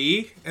 nah,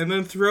 B, and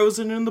then throws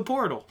it in the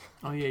portal.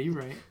 Oh yeah, you're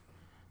right.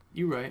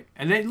 You're right.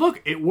 And then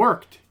look, it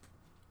worked.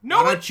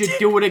 No, Why it don't you didn't.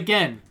 do it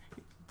again?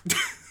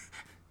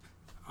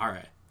 All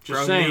right.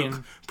 Just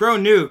saying. Bro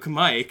nuke,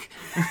 Mike.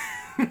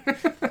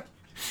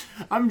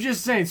 I'm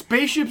just saying,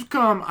 spaceships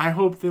come. I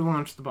hope they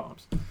launch the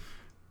bombs.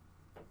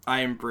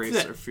 I embrace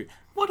That's it. our fear.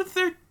 What if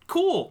they're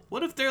cool?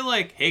 What if they're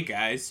like, hey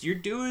guys, you're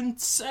doing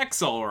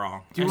sex all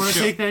wrong? Do you want to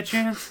take that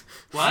chance?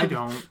 What? I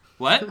don't.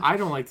 What? I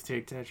don't like to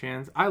take that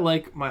chance. I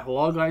like my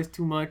halal guys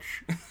too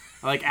much.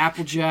 I like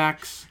Apple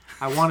Jacks.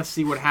 I want to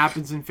see what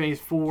happens in Phase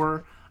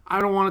 4. I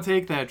don't want to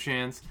take that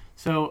chance.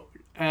 So,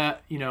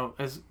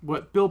 as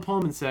what Bill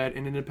Pullman said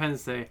in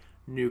Independence Day,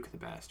 nuke the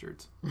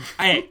bastards.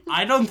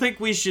 I don't think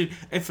we should.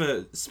 If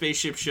a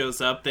spaceship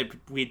shows up,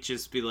 we'd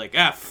just be like,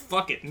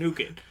 fuck it, nuke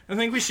it. I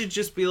think we should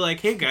just be like,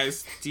 hey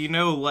guys, do you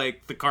know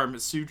like the Karma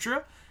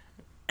Sutra?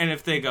 And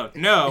if they go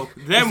no,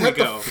 then we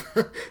go.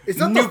 Is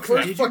that Nuke the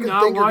first Did you fucking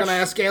not thing you're watch- gonna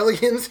ask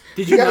aliens?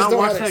 Did you guys not know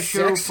how watch to that have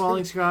show, sex?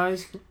 Falling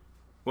Skies?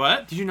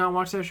 What? Did you not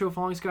watch that show,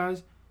 Falling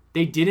Skies?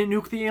 They didn't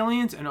nuke the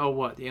aliens, and oh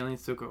what? The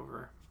aliens took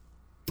over.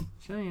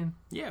 Saying.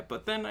 Yeah,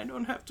 but then I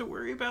don't have to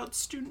worry about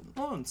student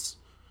loans.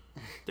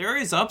 There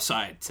is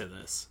upside to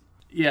this.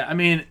 Yeah, I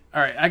mean,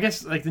 all right. I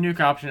guess like the nuke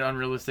option is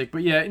unrealistic,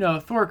 but yeah,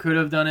 Thor could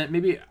have done it.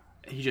 Maybe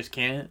he just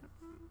can't.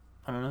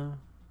 I don't know.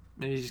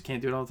 Maybe he just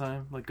can't do it all the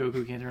time. Like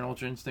Goku can't turn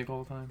Ultra Instinct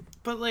all the time.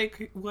 But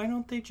like, why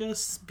don't they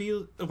just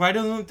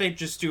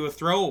do a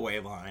throwaway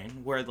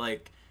line where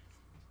like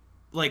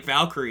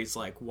Valkyrie's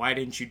like, why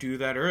didn't you do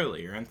that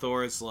earlier? And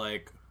Thor's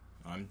like,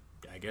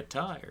 I get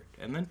tired,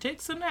 and then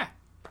takes a nap.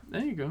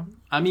 There you go.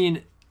 I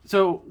mean,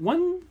 so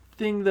one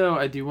thing though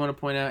I do want to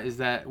point out is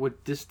that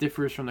what this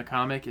differs from the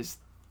comic is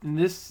in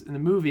the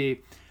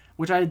movie,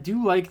 which I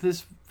do like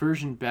this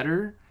version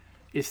better,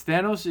 is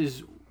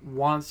Thanos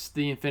wants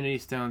the Infinity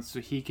Stones so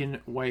he can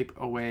wipe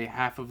away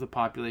half of the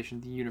population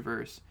of the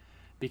universe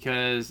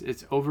because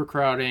it's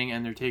overcrowding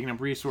and they're taking up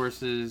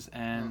resources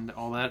and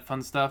all that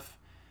fun stuff.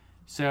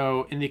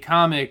 So in the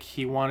comic,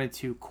 he wanted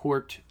to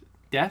court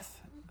death.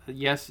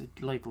 Yes,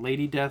 like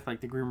Lady Death, like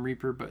the Grim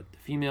Reaper, but the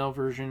female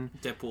version.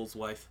 Deadpool's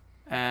wife.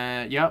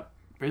 Yep.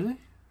 Really?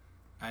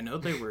 I know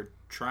they were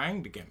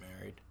trying to get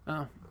married.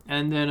 Oh.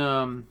 And then,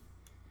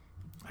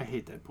 I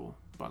hate Deadpool,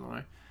 by the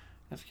way.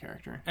 That's a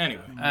character.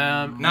 Anyway,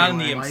 Not not in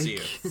the Mike.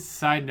 MCU.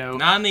 Side note.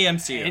 Not in the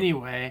MCU.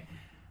 Anyway,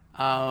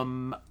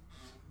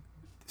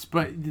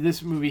 but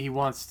this movie, he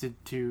wants to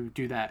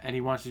do that, and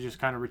he wants to just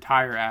kind of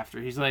retire after.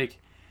 He's like,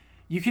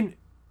 you can,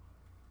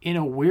 in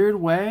a weird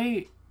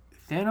way,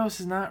 Thanos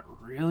is not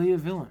really a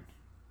villain.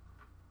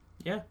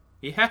 Yeah.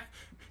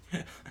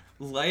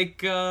 like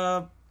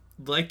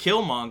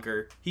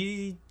Killmonger.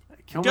 He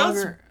does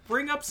Killmonger,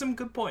 bring up some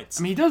good points.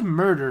 I mean, he does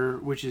murder,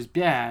 which is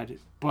bad,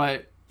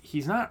 but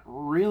he's not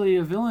really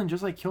a villain,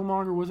 just like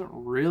Killmonger wasn't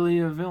really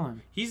a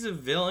villain. He's a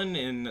villain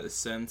in the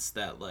sense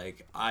that,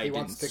 like, I He didn't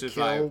wants to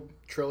survive. kill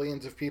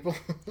trillions of people.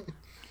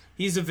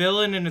 He's a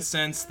villain in a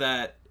sense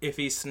that if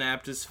he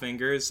snapped his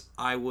fingers,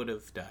 I would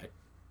have died.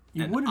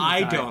 You And wouldn't. I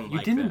have died. don't You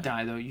like didn't that.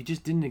 die though. You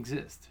just didn't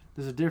exist.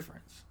 There's a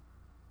difference.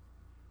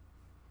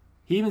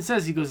 He even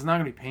says it's not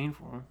gonna be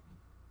painful.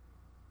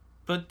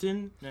 But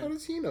didn't. How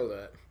does he know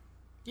that?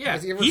 Yeah,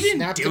 Has he ever he didn't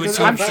snapped do it it with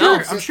to a I'm Without sure.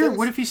 himself. I'm sure. existence?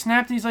 What if he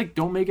snapped and he's like,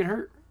 "Don't make it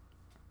hurt."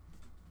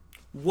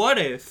 What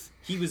if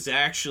he was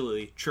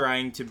actually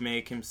trying to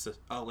make him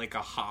like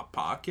a hot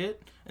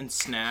pocket and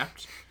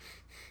snapped,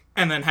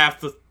 and then half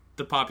the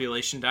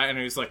population died, and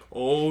he was like,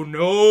 "Oh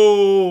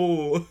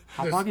no!"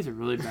 Hot pockets are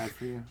really bad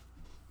for you.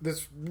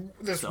 This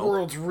So?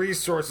 world's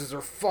resources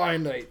are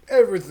finite.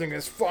 Everything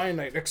is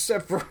finite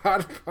except for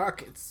Hot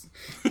Pockets.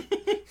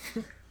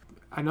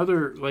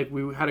 Another, like,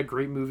 we had a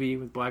great movie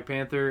with Black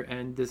Panther,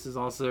 and this is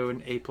also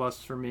an A+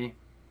 for me.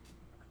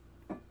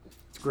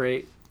 It's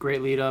great.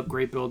 Great lead up,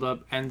 great build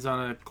up, ends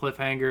on a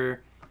cliffhanger.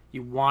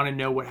 You want to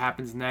know what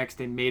happens next.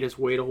 They made us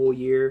wait a whole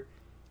year,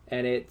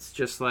 and it's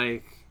just,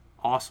 like,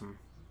 awesome.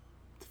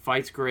 The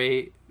fight's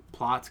great,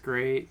 plot's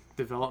great,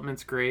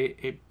 development's great.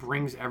 It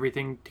brings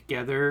everything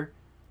together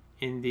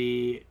in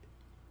the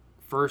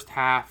first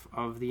half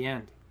of the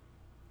end.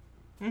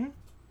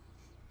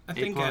 I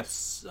think A+. at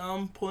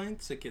some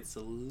points it gets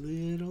a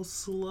little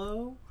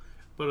slow,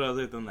 but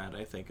other than that,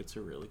 I think it's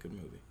a really good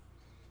movie.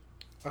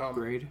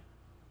 Grade.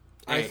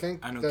 I Hey,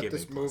 think I don't that give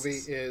this A+. movie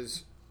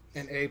is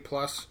an A+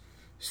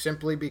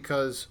 simply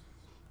because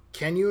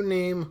can you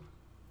name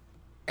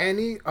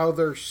any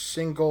other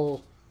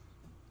single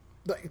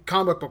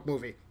comic book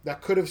movie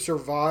that could have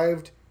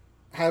survived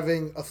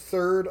having a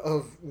third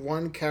of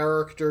one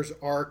character's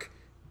arc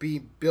be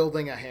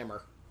building a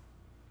hammer?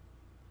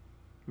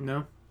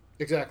 No.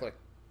 Exactly.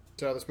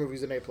 So this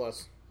movie's an A+.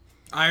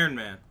 Iron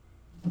Man.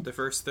 The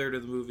first third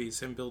of the movie is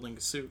him building a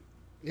suit.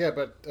 Yeah,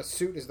 but a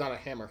suit is not a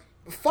hammer.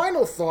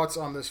 Final thoughts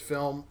on this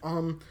film.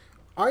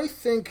 I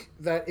think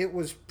that it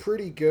was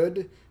pretty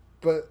good,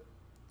 but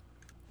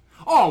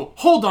Oh,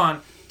 hold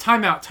on.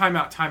 Time out. I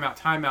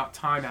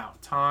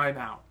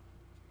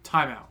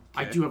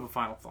do have a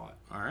final thought.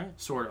 All right.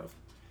 Sort of.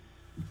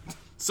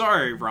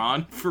 Sorry,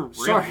 Ron, for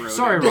railroading.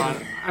 Sorry,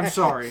 Ron.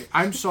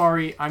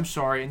 I'm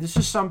sorry. And this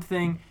is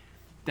something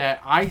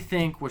that I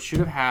think what should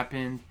have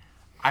happened.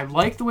 I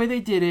like the way they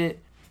did it,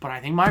 but I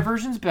think my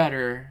version's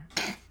better.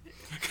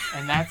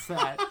 And that's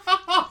that.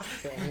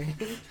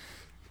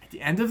 At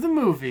the end of the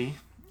movie,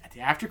 at the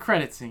after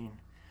credit scene,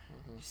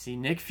 you see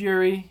Nick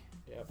Fury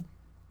Yep.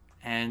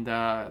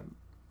 and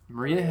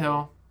Maria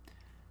Hill.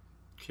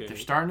 Okay. They're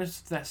starting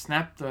to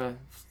snap the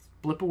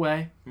blip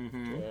away.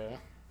 Yeah.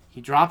 He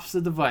drops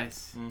the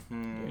device.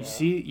 You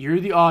see, you're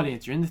the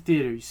audience. You're in the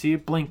theater. You see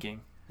it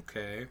blinking.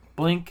 Okay.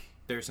 Blink,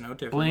 There's no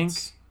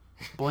difference.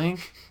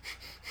 blink,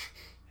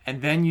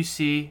 and then you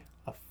see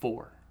a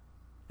 4,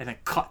 and then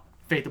cut.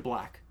 Fade to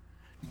black.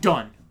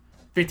 Done.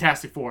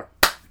 Fantastic Four.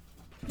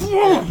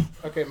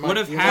 Okay, Mike, What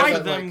if you half know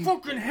of that, them-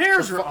 Fucking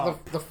hairs are the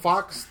up. the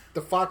Fox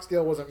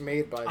deal wasn't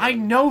made by them. I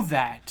know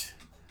that.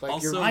 Like,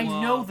 Also- you're, I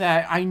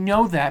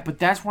know that. But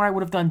that's where I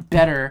would have done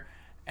better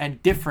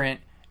and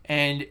different.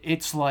 And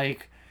it's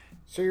like,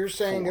 so you're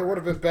saying it would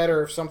have been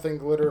better if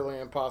something literally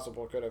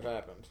impossible could have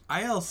happened?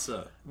 I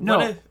also.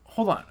 no,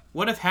 hold on.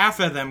 What if half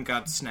of them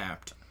got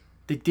snapped?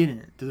 They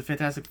didn't. They're the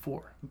Fantastic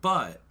Four.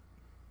 But,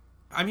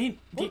 I mean,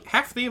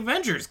 half the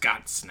Avengers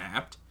got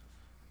snapped.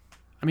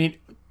 I mean,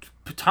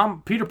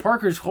 Peter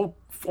Parker's all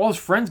his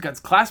friends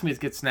classmates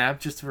get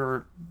snapped just for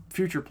a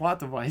future plot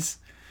device,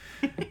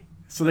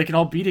 so they can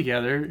all be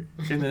together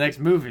in the next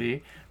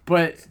movie.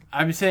 But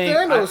I'm saying,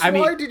 Thanos, I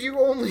mean, why did you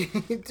only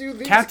do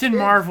these? Captain kids?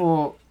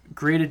 Marvel,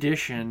 great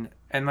addition,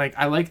 and like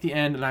I like the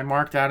end, and I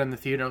marked out in the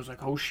theater. I was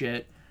like, oh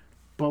shit!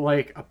 But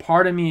like a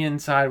part of me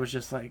inside was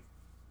just like,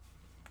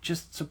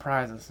 just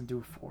surprise us and do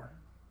a 4,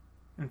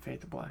 and Fade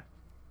to Black.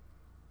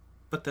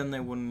 But then they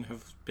wouldn't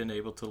have been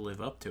able to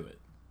live up to it.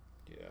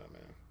 Yeah,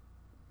 man.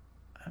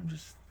 I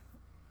just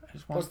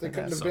want Plus, to they think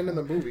couldn't that. have been in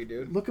the movie,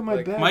 dude. Look at my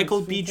Like, bag. Michael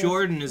It's B. Fantastic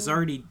Jordan is Four.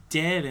 already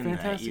dead in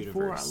Fantastic that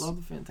Four. universe. I love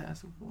the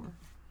Fantastic Four.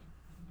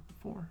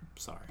 4.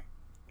 Sorry.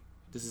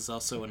 This is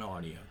also an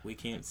audio. We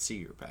can't see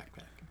your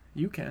backpack.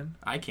 You can.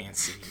 I can't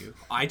see you.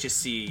 I just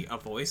see a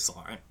voice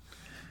line.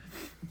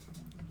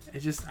 It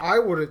just. I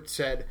would have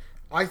said,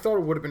 I thought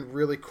it would have been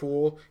really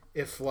cool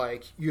if,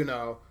 like, you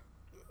know,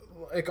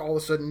 like all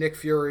of a sudden Nick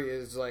Fury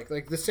is like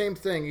the same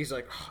thing. He's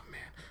like, oh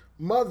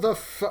man,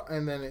 motherfucker,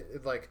 and then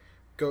it like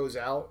goes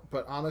out.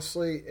 But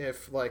honestly,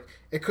 if like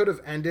it could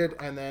have ended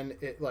and then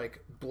it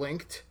like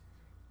blinked,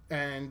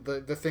 and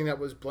the thing that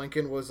was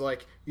blinking was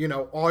like, you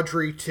know,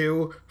 Audrey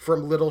 2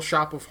 from Little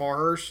Shop of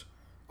Horrors.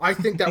 I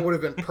think that would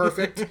have been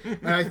perfect,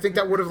 and I think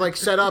that would have like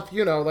set up,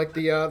 you know, like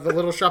the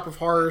Little Shop of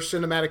Horrors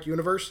cinematic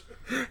universe.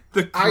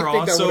 The I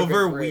think that would've been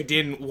crossover we great.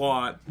 didn't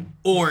want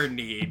or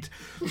need.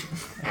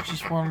 I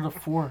just wanted a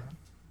 4.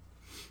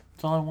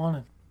 That's all I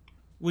wanted.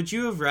 Would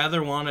you have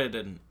rather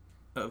wanted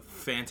a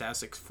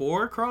Fantastic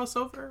Four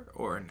crossover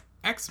or an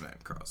X-Men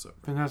crossover.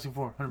 Fantastic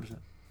Four, 100%.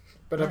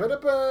 We'll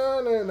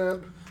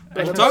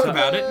talk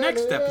about it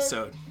next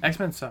episode.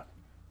 X-Men suck.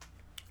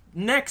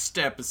 Next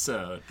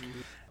episode.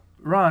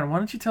 Ron, why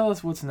don't you tell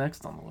us what's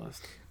next on the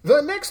list?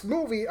 The next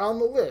movie on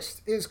the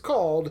list is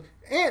called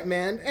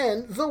Ant-Man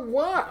and the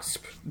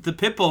Wasp. The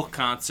Pitbull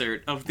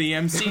concert of the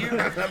MCU.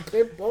 The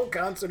Pitbull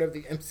concert of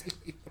the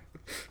MCU.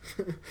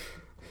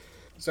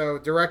 So,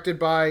 directed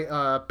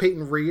by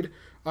Peyton Reed.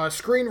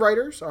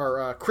 Screenwriters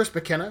are Chris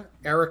McKenna,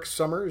 Eric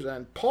Summers,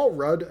 and Paul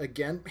Rudd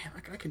again. Man,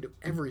 that guy can do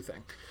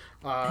everything.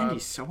 And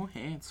he's so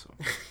handsome.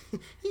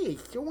 He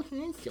is so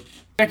handsome.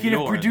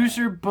 Executive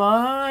producer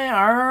by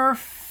our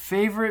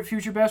favorite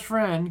future best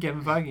friend,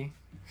 Kevin Feige.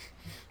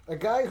 A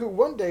guy who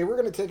one day we're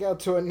going to take out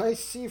to a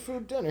nice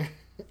seafood dinner.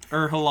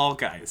 Or halal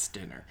guy's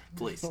dinner,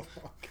 please.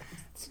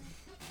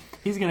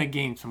 He's going to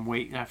gain some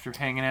weight after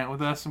hanging out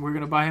with us, and we're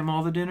going to buy him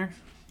all the dinner.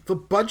 The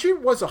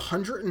budget was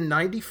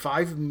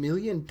 $195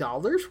 million?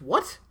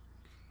 What?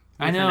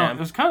 I know, it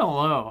was kind of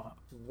low.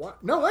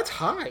 What? No, that's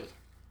high.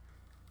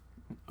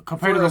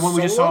 Compared to For the a one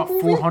we just saw,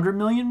 solo movie? $400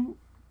 million?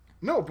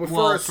 No, but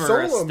Well,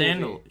 for a solo standalone.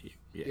 movie.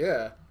 Yeah.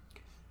 Yeah.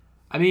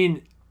 I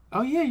mean,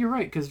 oh yeah, you're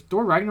right, because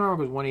Thor Ragnarok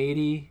was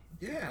 180.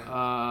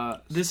 Yeah.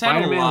 This had a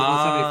Spider-Man was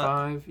lot.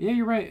 175. Yeah,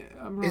 you're right.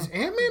 I'm wrong. Is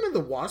Ant-Man and the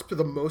Wasp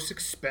the most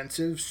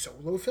expensive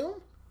solo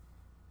film?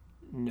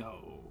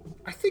 No.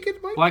 I think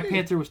it might Black be.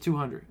 Panther was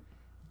 200.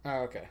 Oh,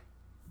 okay.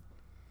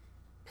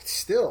 But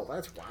still,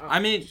 that's wow. I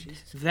mean,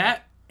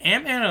 that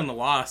Ant-Man and the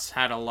Wasp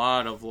had a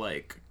lot of,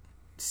 like,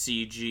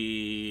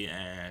 CG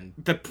and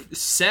the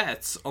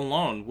sets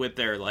alone with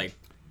their, like,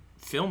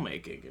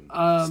 filmmaking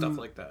and stuff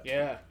like that.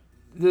 Yeah.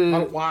 A lot The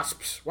of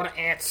wasps. What of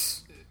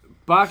ants?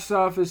 box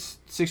office,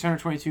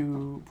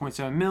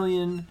 $622.7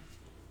 million.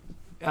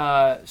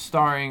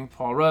 Starring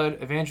Paul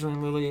Rudd,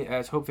 Evangeline Lilly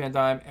as Hope Van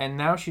Dyne, and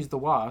now she's the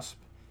Wasp.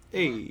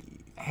 Hey.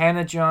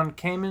 Hannah John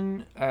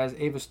Kamen as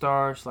Ava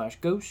Starr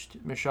 / Ghost,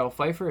 Michelle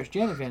Pfeiffer as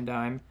Janet Van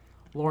Dyne,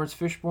 Lawrence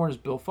Fishburne as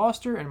Bill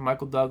Foster, and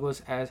Michael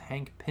Douglas as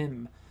Hank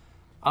Pym.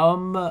 I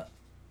was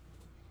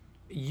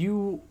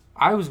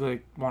going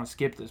to want to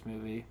skip this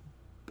movie.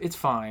 It's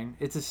fine.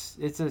 It's a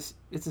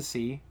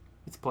C.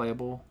 It's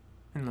playable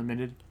and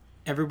limited.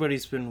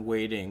 Everybody's been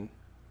waiting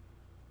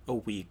a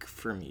week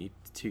for me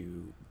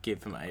to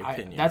give my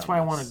opinion. That's why I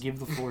on want this. to give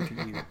the floor to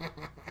you.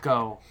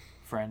 Go,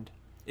 friend.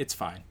 It's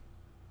fine.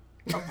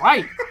 All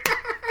right.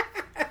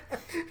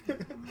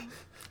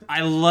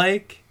 I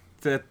like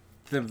that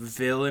the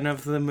villain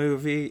of the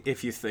movie,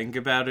 if you think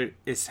about it,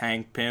 is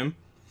Hank Pym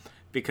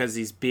because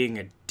he's being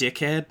a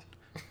dickhead.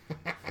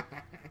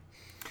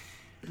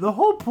 The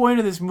whole point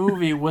of this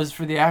movie was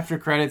for the after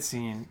credit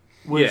scene.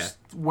 Was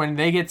when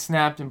they get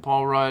snapped and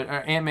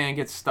Ant-Man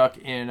gets stuck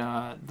in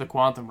the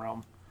quantum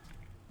realm.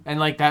 And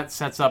like that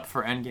sets up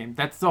for Endgame.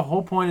 That's the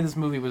whole point of this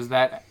movie, was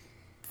that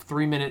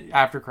 3-minute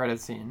after credit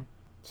scene.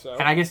 So,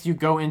 And I guess you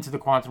go into the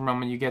quantum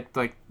realm and you get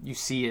you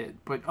see it,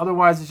 but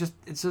otherwise it's just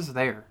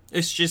there.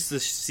 It's just the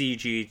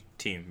CG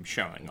team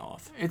showing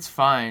off. It's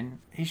fine.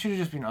 He should have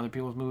just been in other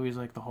people's movies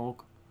like the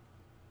Hulk.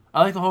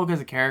 I like the Hulk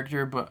as a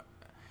character, but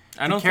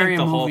I don't carry think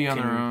the a Hulk movie on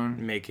can their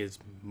own. make a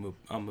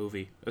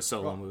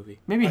solo movie.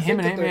 maybe I him think and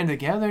that Ant-Man they're-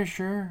 together,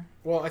 sure.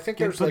 well, I think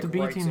Yeah, there's put like the B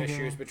rights team issues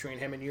together. between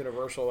him and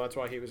Universal. That's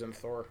why he was in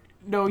Thor.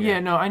 No,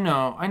 I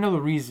know the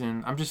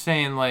reason. I'm just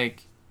saying,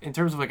 like, in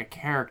terms of like a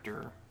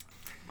character.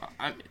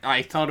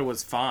 I thought it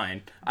was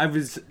fine. I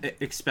was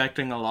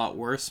expecting a lot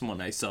worse when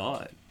I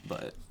saw it,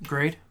 but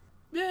Great.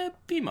 yeah,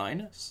 B-.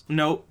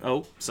 No,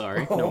 oh,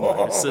 sorry, no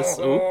minuses.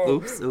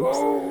 Oops.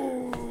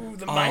 Oh,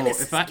 the minus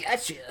minus if I-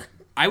 gotcha.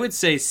 I would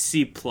say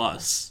C+.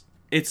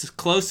 It's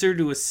closer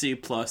to a C+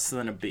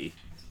 than a B.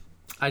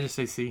 I just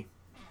say C.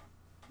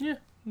 Yeah,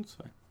 that's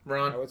fine.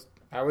 Ron.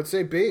 I would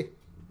say B.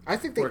 I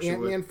think the course you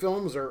would. Ant-Man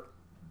films are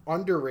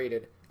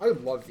underrated. I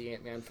love the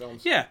Ant-Man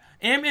films. Yeah,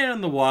 Ant-Man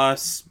and the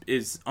Wasp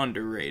is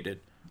underrated.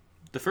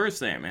 The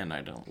first Ant-Man I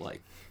don't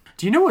like.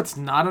 Do you know what's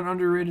not an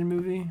underrated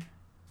movie?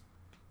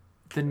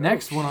 The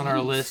next one on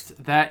our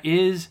list that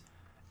is,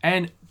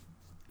 and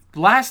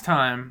last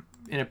time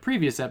in a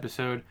previous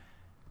episode,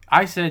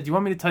 I said, do you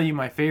want me to tell you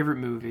my favorite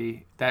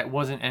movie that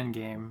wasn't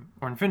Endgame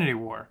or Infinity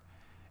War?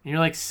 And you're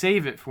like,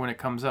 save it for when it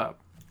comes up.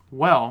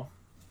 Well,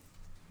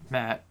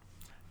 Matt,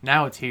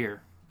 now it's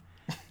here.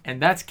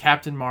 And that's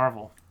Captain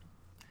Marvel.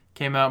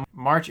 Came out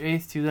March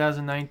 8th,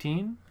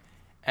 2019.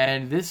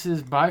 And this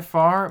is by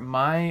far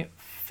my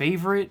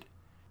favorite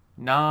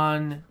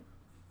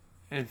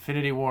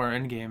non-Infinity War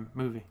Endgame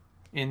movie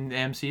in the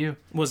MCU.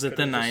 Was it the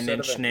Could've just Nine said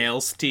Inch Avengers.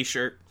 Nails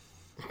t-shirt?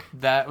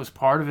 That was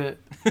part of it.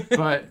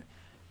 But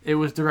it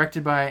was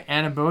directed by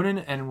Anna Boden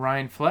and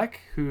Ryan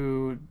Fleck,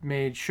 who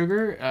made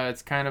Sugar.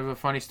 It's kind of a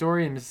funny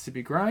story in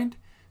Mississippi Grind.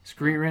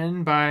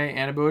 Screenwritten by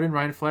Anna Boden,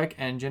 Ryan Fleck,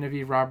 and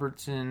Genevieve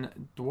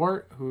Robertson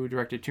Duarte, who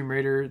directed Tomb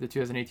Raider, the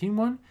 2018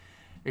 one.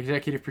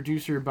 Executive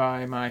producer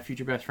by my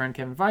future best friend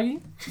Kevin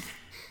Feige.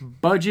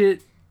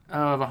 Budget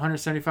of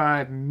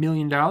 $175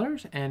 million,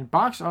 and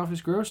box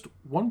office grossed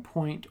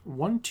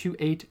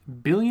 $1.128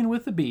 billion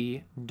with a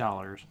B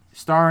dollars.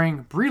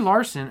 Starring Brie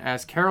Larson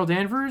as Carol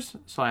Danvers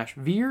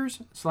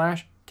 /Veers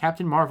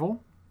Captain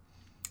Marvel,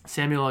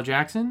 Samuel L.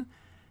 Jackson,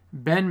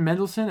 Ben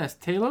Mendelsohn as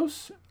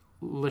Talos,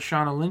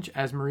 Lashana Lynch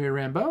as Maria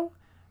Rambeau,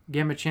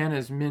 Gemma Chan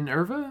as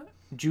Minerva,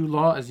 Jude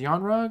Law as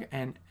Yon-Rogg,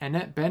 and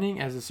Annette Bening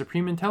as the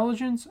Supreme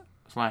Intelligence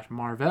 /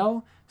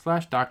 Marvel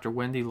 / Dr.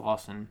 Wendy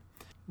Lawson.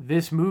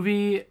 This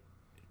movie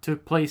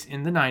took place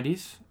in the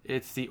 90s.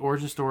 It's the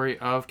origin story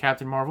of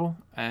Captain Marvel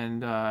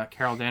and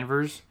Carol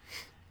Danvers.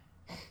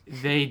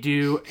 They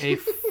do a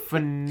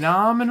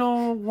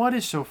phenomenal... What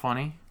is so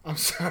funny? I'm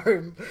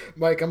sorry,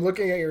 Mike. I'm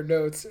looking at your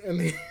notes,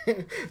 and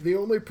the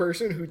only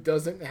person who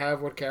doesn't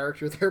have what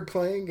character they're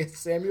playing is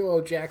Samuel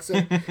L.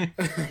 Jackson.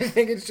 I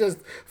think it's just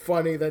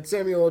funny that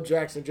Samuel L.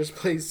 Jackson just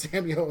plays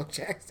Samuel L.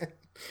 Jackson.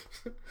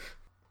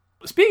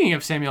 Speaking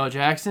of Samuel L.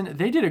 Jackson,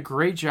 they did a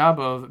great job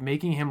of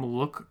making him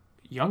look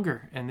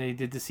younger, and they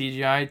did the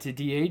CGI to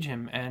de-age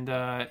him,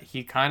 and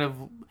he kind of...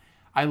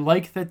 I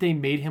like that they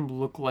made him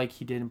look like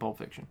he did in Pulp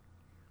Fiction.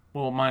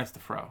 Well, minus the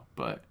fro,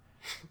 but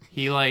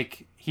he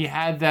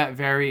had that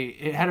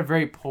it had a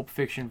very Pulp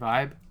Fiction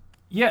vibe.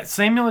 Yeah,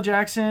 Samuel L.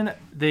 Jackson,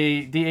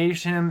 they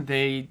de-aged him.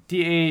 They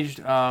de-aged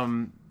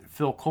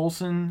Phil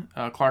Coulson,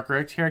 Clark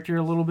Greg's character,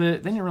 a little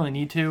bit. They didn't really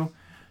need to,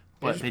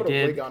 but they put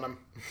did. A wig on him.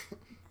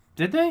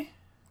 Did they?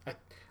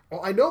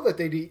 Well, I know that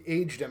they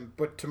de-aged him,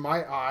 but to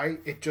my eye,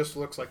 it just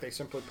looks like they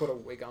simply put a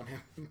wig on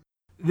him.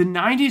 The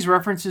 90s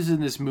references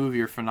in this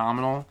movie are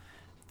phenomenal.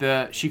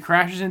 She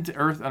crashes into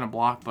Earth on a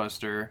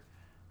Blockbuster,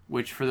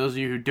 which, for those of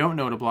you who don't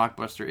know what a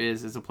Blockbuster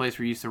is a place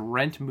where you used to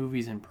rent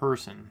movies in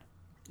person.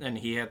 And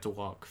he had to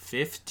walk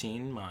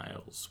 15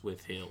 miles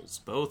with hills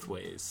both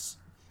ways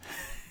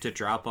to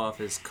drop off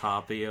his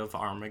copy of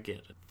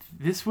Armageddon.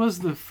 This was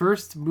the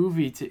first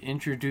movie to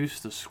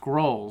introduce the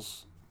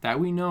Skrulls that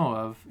we know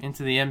of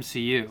into the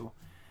MCU.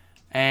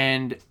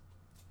 And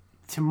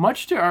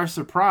much to our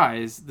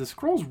surprise, the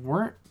Skrulls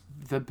weren't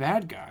the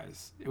bad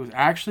guys. It was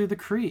actually the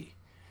Kree.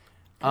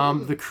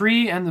 The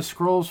Kree and the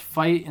Skrulls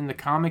fight in the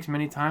comics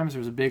many times.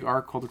 There's a big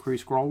arc called the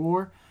Kree-Skrull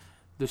War.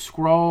 The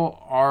Skrull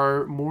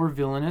are more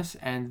villainous,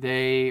 and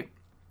they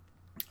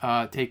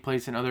take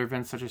place in other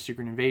events such as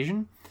Secret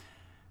Invasion.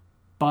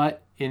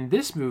 But in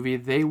this movie,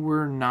 they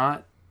were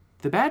not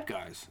the bad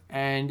guys.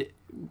 And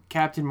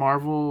Captain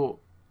Marvel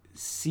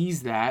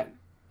sees that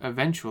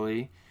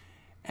eventually,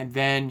 and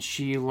then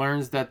she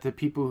learns that the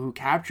people who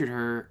captured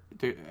her,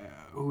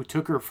 who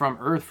took her from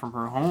Earth, from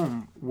her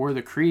home, were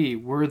the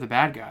Kree, were the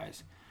bad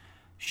guys.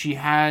 She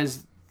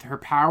has her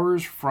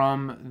powers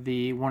from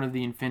one of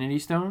the Infinity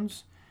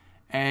Stones,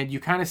 and you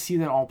kind of see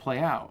that all play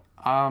out.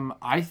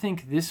 I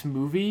think this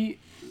movie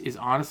is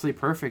honestly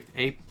perfect.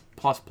 A++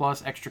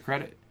 extra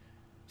credit.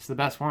 It's the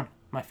best one.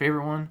 My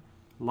favorite one.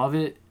 Love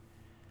it.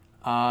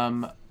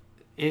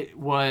 It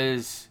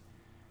was...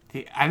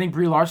 I think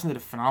Brie Larson did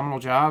a phenomenal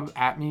job.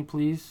 At Me,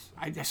 Please.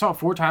 I saw it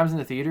 4 times in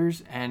the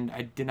theaters, and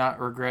I did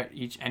not regret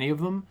any of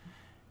them.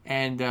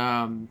 And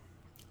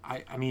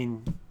I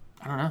mean,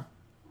 I don't know.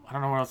 I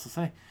don't know what else to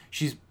say.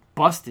 She's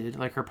busted.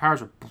 Like, her powers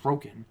are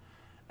broken.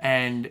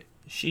 And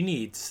she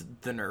needs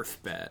the Nerf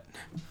bat.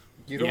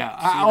 You don't see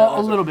that a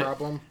as little a bit.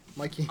 problem,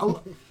 Mikey?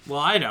 Well,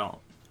 I don't.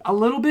 A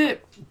little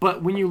bit,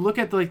 but when you look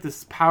at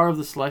this power of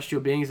the celestial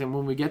beings, and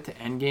when we get to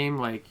Endgame,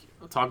 like,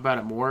 we'll talk about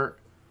it more,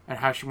 and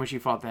when she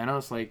fought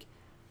Thanos, like,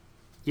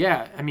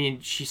 yeah, I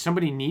mean,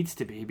 somebody needs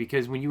to be,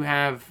 because when you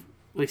have,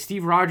 like,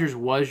 Steve Rogers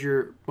was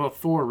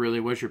Thor really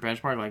was your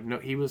benchmark. Like, no,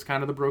 he was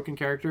kind of the broken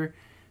character,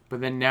 but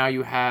then now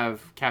you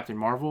have Captain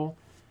Marvel,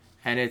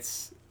 and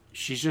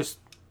she's just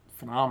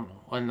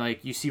phenomenal. And,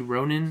 like, you see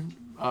Ronan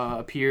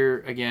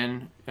appear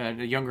again, a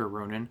younger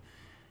Ronan,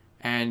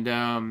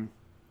 and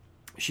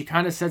she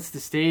kind of sets the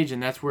stage,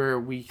 and that's where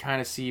we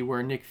kind of see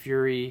where Nick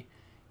Fury,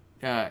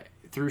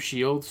 through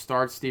S.H.I.E.L.D.,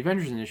 starts the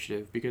Avengers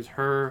Initiative, because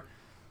her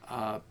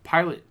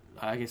pilot,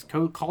 I guess,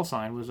 call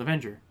sign was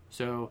Avenger.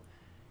 So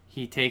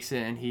he takes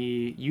it and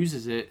he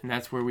uses it, and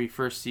that's where we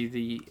first see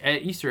the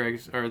Easter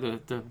eggs, or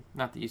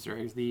not the Easter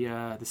eggs,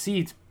 the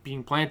seeds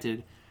being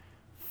planted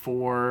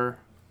for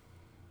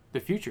the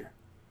future.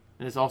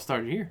 And it's all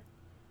started here.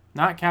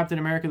 Not Captain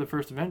America, the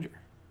First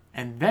Avenger.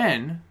 And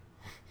then,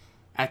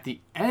 at the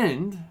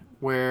end,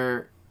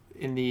 where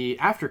in the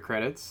after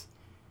credits,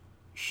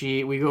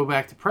 we go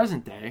back to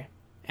present day,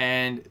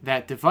 and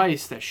that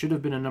device that should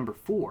have been a number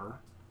 4,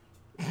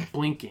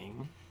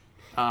 blinking,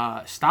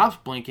 stops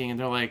blinking, and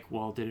they're like,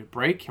 well, did it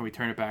break? Can we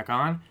turn it back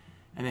on?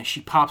 And then she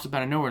pops up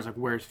out of nowhere. It's like,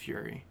 where's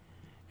Fury?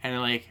 And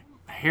then, like,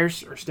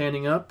 hairs are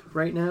standing up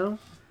right now,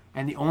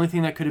 and the only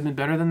thing that could have been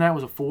better than that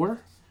was a 4.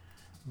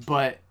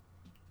 But,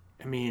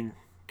 I mean,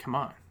 come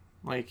on.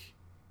 Like,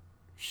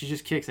 she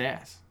just kicks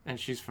ass, and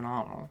she's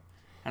phenomenal.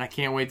 And I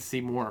can't wait to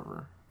see more of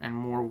her, and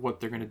more of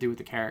what they're going to do with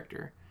the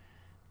character.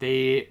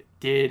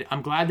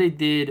 I'm glad they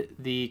did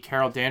the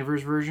Carol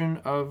Danvers version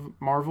of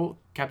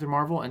Captain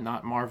Marvel, and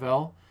not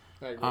Marvel.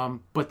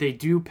 But they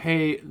do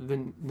pay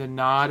the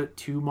nod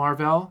to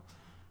Marvel,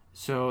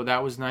 so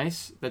that was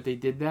nice that they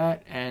did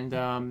that,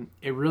 and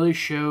it really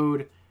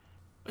showed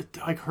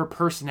like her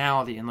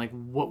personality and like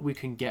what we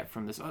can get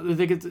from this.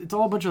 Like, it's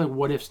all a bunch of like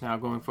what ifs now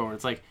going forward.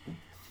 It's like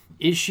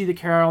Is she the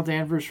Carol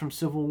Danvers from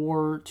Civil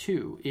War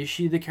 2? Is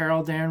she the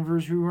Carol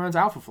Danvers who runs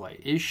Alpha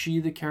Flight? Is she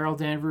the Carol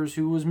Danvers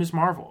who was Miss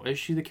Marvel? Is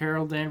she the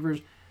Carol Danvers?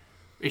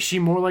 Is she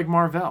more like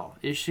Marvel?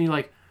 Is she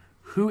like,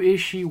 who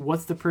is she?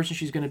 What's the person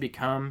she's going to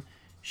become?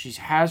 She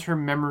has her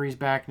memories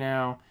back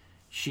now.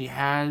 She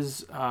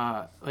has,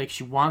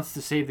 she wants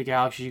to save the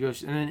galaxy. She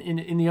goes, and then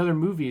in the other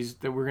movies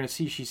that we're going to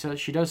see,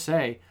 she does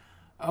say,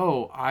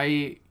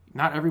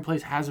 not every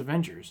place has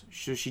Avengers.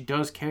 So she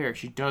does care.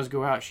 She does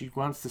go out. She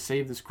wants to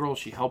save the Skrulls.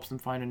 She helps them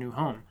find a new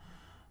home.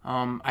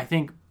 I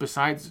think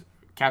besides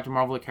Captain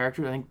Marvel, the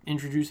character, I think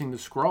introducing the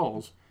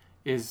Skrulls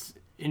is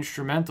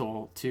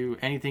instrumental to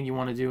anything you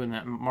want to do in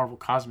that Marvel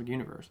Cosmic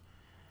Universe.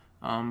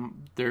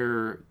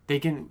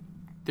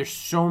 There's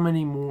so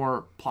many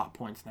more plot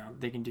points now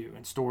that they can do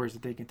and stories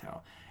that they can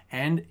tell.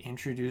 And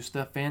introduce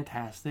the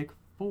Fantastic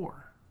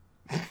Four.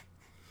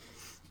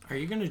 Are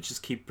you going to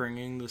just keep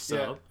bringing this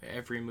up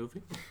every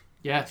movie?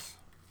 Yes.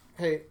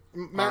 Hey,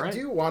 Matt, right. do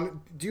you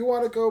want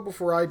to go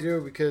before I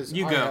do? Because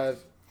You go.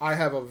 I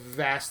have a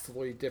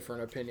vastly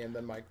different opinion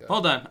than Mike does.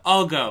 Hold on.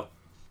 I'll go.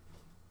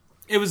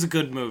 It was a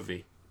good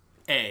movie.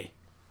 A.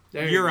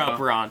 You're up,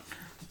 Ron.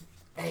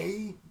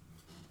 A?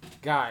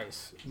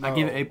 Guys. No. I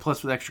give it A+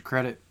 with extra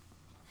credit.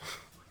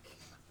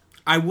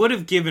 I would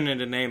have given it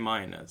an A-,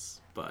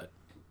 but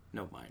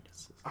no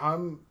minuses.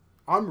 I'm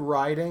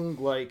riding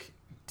like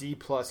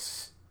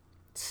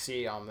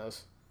D+C on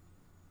this.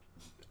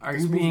 Are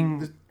you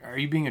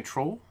being a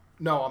troll?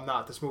 No, I'm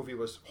not. This movie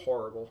was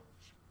horrible.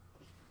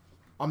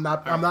 I'm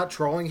not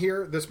trolling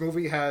here. This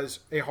movie has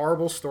a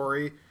horrible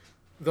story.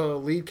 The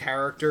lead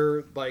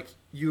character,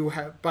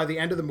 by the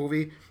end of the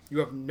movie, you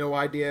have no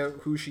idea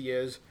who she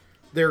is.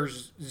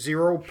 There's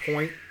 0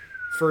 point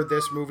for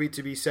this movie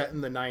to be set in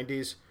the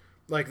 90s.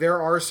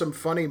 There are some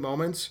funny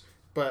moments,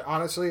 but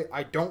honestly,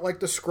 I don't like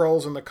the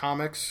Skrulls in the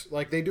comics.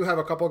 They do have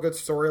a couple good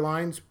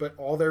storylines, but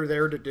all they're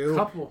there to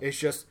do is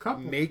just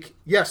make...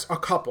 Yes, a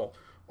couple.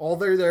 All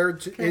they're there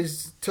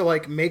is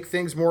to, make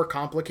things more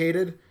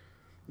complicated.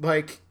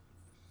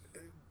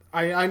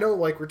 I know,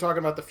 we're talking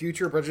about the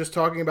future, but just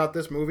talking about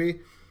this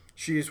movie,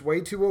 she's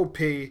way too OP.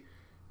 A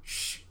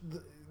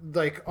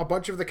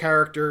bunch of the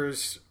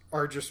characters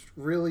are just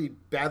really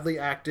badly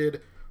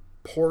acted,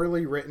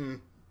 poorly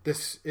written.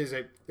 This is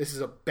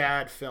a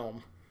bad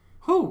film.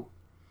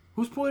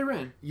 Who's poorly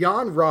written?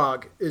 Jan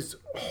Rog is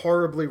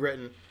horribly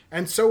written,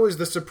 and so is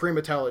the Supreme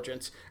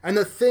Intelligence. And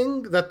the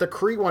thing that the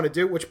Kree want to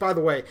do, which, by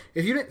the way,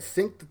 if you didn't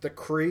think that the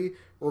Kree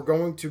were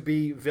going to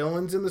be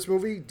villains in this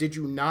movie, did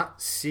you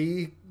not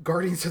see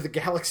Guardians of the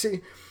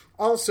Galaxy?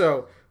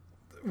 Also,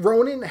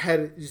 Ronan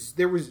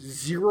there was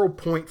 0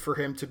 point for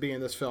him to be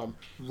in this film.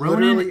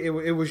 Ronan,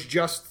 literally, it was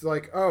just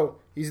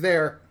he's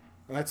there,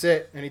 and that's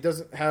it. And he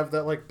doesn't have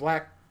that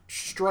black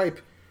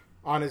stripe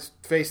on his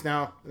face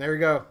now. There you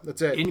go.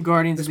 That's it. In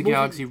Guardians of the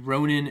Galaxy,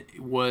 Ronan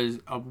was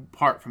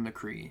apart from the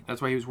Kree.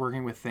 That's why he was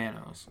working with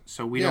Thanos.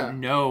 So we don't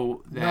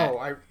know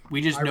that.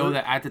 We just know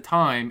that at the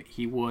time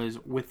he was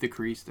with the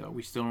Kree still.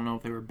 We still don't know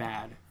if they were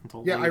bad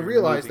until later I in the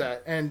realize movie.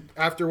 that. And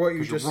after what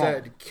you just you're wrong.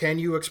 said, can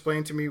you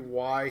explain to me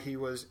why he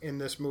was in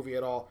this movie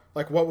at all?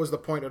 What was the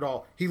point at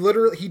all? He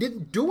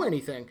didn't do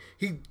anything.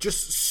 He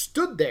just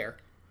stood there.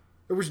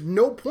 There was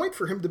no point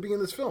for him to be in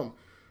this film.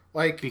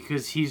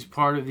 Because he's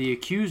part of the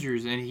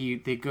Accusers, and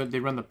they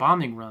run the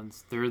bombing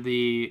runs.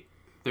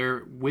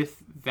 They're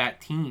with that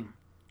team.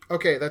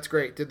 Okay, that's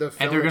great. Did the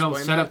film and they're going to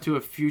explain set that? up to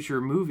a future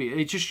movie?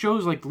 It just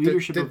shows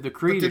leadership of the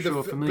Kree to show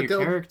a familiar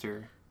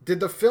character. Did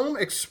the film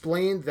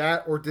explain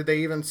that, or did they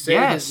even say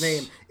his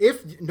name?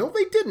 No,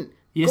 they didn't.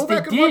 Yes, go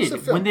back they and watch did. the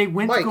film. When they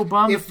went to go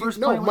bomb the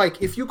first planet.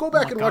 Mike, if you go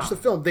back and watch the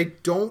film, they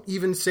don't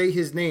even say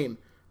his name.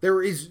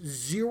 There is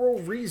 0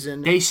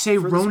 reason. They say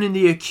Ronan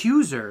the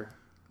Accuser.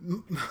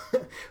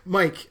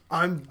 Mike,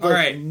 I'm all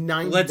right.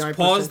 99% Let's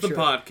pause the sure.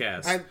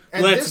 podcast.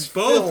 And let's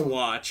both film,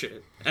 watch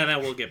it, and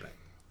then we'll get back.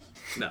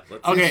 No,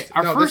 let's. Okay,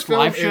 our first film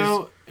live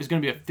show is going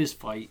to be a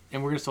fist fight,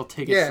 and we're going to sell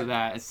tickets to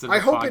that. Instead of I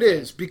hope podcast. it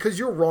is, because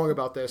you're wrong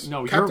about this.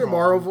 No, Captain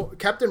you're wrong.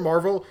 Captain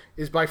Marvel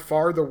is by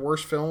far the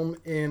worst film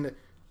in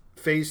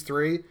Phase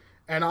 3,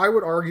 and I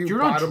would argue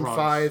bottom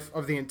 5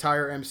 of the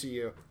entire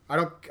MCU. I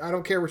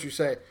don't care what you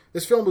say.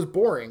 This film was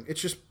boring.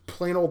 It's just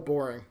plain old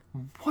boring.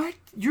 What?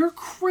 You're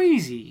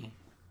crazy.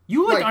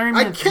 You like Iron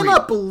Man 3. I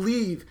cannot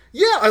believe.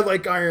 Yeah, I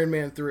like Iron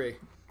Man 3.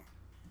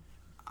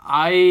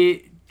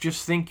 I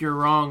just think you're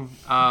wrong.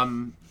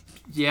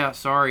 Yeah,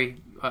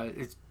 sorry. I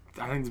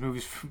think this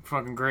movie's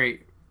fucking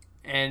great.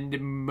 And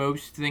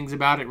most things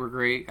about it were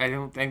great.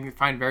 I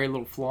find very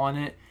little flaw in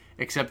it,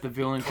 except the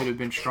villain could have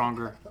been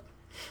stronger.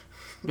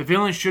 The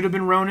villain should have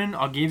been Ronan,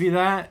 I'll give you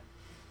that.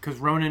 Because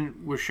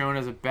Ronan was shown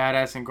as a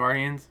badass in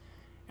Guardians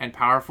and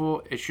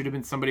powerful. It should have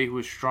been somebody who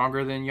was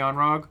stronger than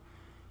Yon-Rogg.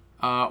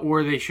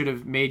 Or they should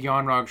have made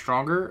Yon-Rogg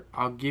stronger.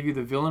 I'll give you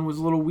the villain was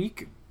a little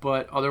weak,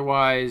 but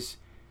otherwise,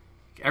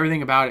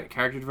 everything about it,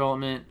 character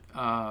development,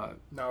 her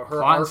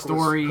plot and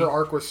story. Her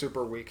arc was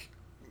super weak.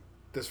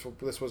 This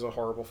was a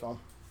horrible film.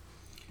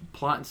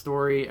 Plot and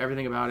story,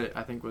 everything about it,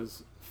 I think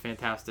was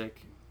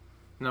fantastic.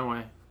 No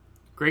way.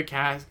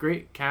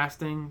 Great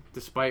casting,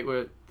 despite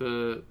what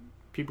the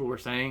people were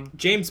saying.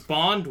 James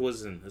Bond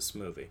was in this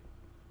movie.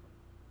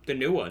 The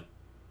new one.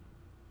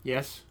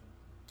 Yes.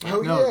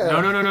 Oh, No,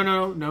 yeah.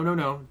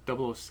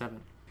 no.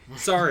 007.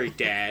 Sorry,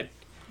 Dad.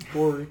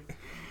 Or,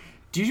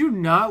 Did you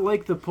not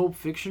like the Pulp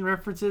Fiction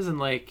references and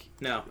like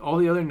No. all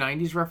the other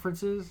 90s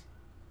references?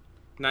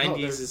 90s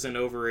there's- is an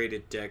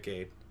overrated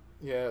decade.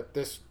 yeah,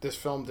 this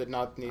film did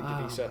not need to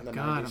Oh be set in my the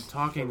God, 90s. I'm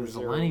talking for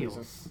zero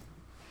reason. millennials.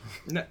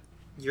 No,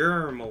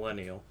 you're a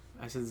millennial.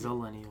 I said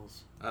zillennials.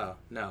 Oh,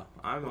 no.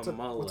 I'm What's a a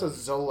millennial.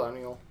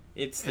 zillennial?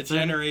 It's the It's a-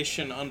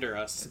 generation under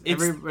us.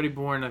 It's, Everybody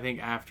born, I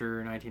think,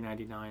 after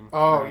 1999.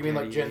 Oh, or you mean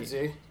like Gen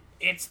 1998. Z?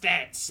 it's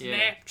that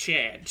Yeah.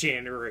 Snapchat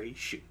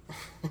generation.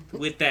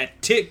 With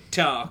that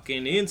TikTok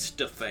and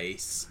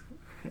InstaFace.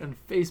 And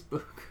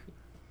Facebook.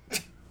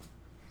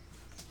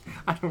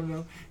 I don't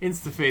know.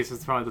 InstaFace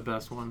is probably the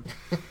best one.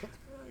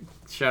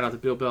 Shout out to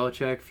Bill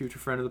Belichick, future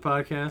friend of the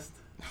podcast,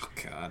 Oh,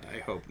 God, I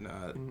hope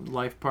not. and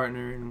life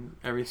partner, and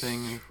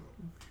everything.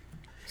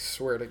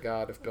 Swear to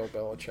God, if Bill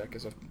Belichick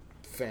is a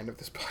fan of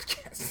this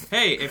podcast.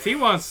 Hey, if he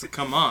wants to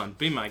come on,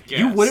 be my guest.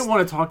 You wouldn't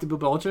want to talk to Bill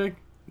Belichick?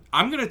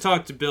 I'm going to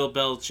talk to Bill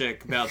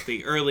Belichick about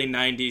the early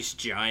 90s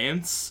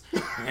Giants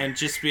and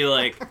just be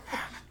like,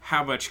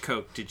 how much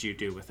coke did you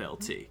do with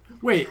LT?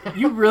 Wait,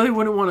 you really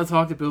wouldn't want to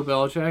talk to Bill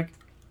Belichick?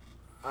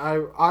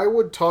 I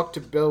would talk to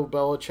Bill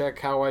Belichick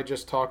how I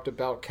just talked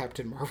about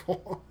Captain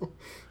Marvel.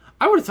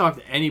 I would have talked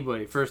to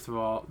anybody, first of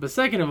all. But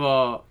second of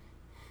all,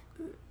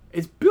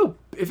 it's Bill.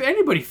 If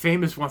anybody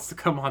famous wants to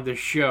come on this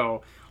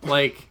show,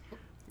 like,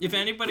 If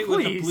anybody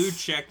with a Please. blue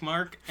check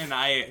mark and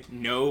I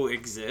know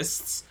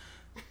exists,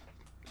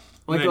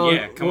 like then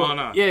yeah, come on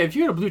on. Yeah, if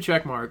you had a blue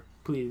check mark,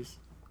 please.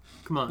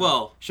 Come on.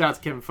 Well- shout out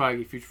to Kevin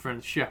Feige, future friend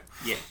of the show.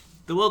 Yeah.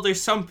 Well,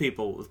 there's some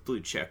people with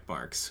blue check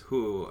marks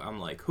who I'm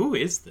like, who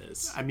is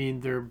this? I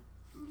mean,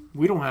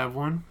 we don't have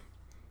one.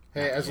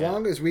 Hey, as yet.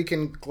 long as we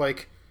can,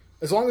 like,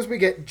 as long as we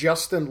get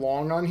Justin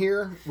Long on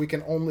here, we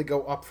can only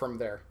go up from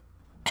there.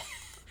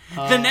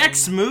 The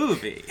next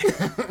movie.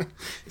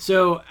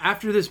 So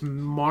after this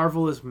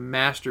marvelous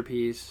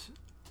masterpiece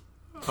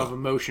of a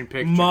motion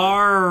picture,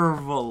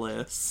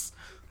 Marvelous.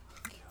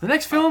 the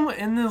next film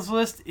in this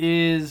list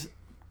is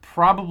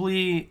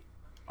probably,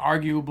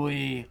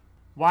 arguably,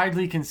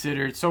 widely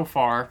considered so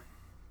far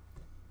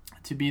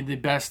to be the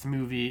best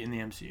movie in the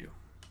MCU,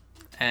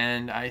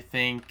 and I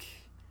think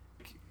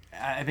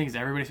it's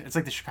everybody's. It's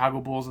like the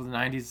Chicago Bulls of the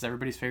 '90s. It's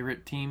everybody's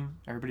favorite team,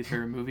 everybody's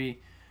favorite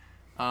movie.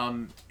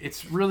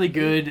 It's really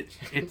good.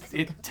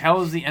 It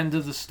tells the end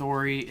of the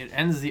story. It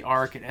ends the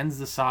arc. It ends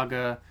the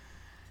saga.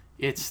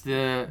 It's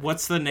the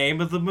What's the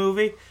name of the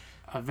movie?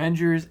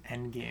 Avengers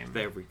Endgame.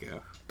 There we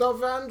go. The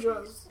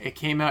Avengers. It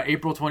came out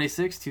April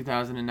 26,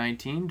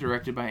 2019,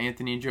 directed by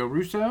Anthony and Joe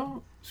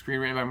Russo,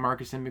 screenwritten by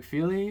Marcus and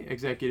McFeely,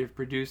 executive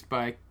produced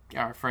by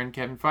our friend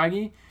Kevin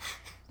Feige.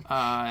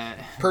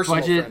 Personal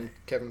Budget- friend,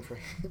 Kevin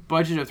Feige.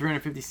 Budget of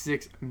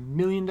 $356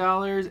 million,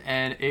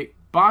 and it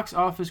box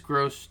office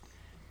grossed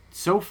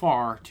so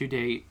far to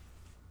date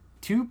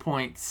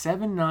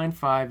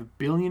 $2.795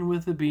 billion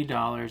with the B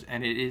dollars,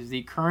 and it is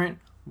the current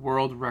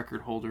world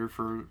record holder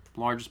for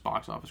largest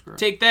box office gross.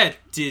 Take that,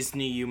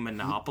 Disney, you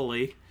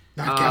monopoly.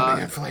 Not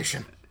counting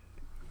inflation.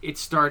 It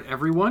starred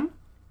everyone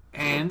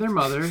and their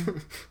mother.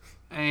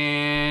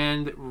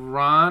 And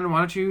Ron, why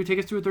don't you take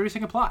us through a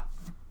 30-second plot?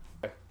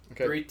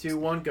 Okay. 3, 2,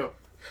 1, go.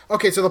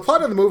 Okay, so the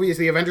plot of the movie is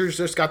the Avengers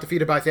just got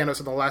defeated by Thanos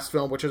in the last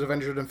film, which is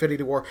Avengers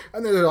Infinity War.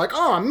 And then they're like,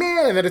 oh,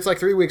 man. And then it's like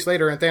 3 weeks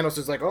later, and Thanos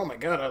is like, oh, my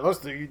God, I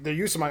lost the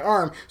use of my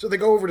arm. So they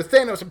go over to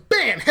Thanos, and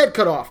bam, head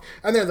cut off.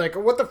 And they're like,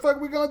 what the fuck are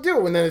we going to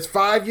do? And then it's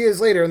 5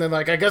 years later, and they're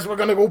like, I guess we're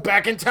going to go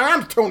back in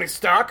time, Tony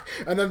Stark.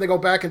 And then they go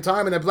back in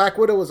time, and then Black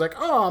Widow was like,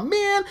 oh,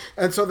 man.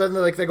 And so then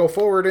they go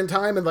forward in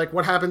time, and like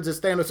what happens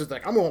is Thanos is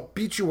like, I'm going to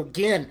beat you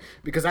again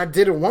because I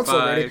did it once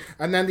already. 5,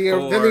 And then the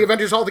 4,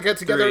 Avengers all get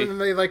together, 3, and then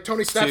they like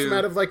Tony snaps him 2,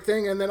 out of like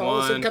thing, and then all of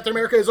a sudden 1, Captain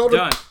America is over.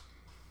 Done.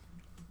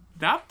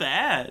 Not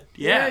bad.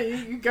 Yeah.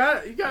 you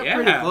got Yeah.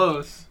 pretty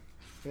close.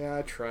 Yeah,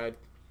 I tried.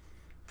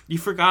 You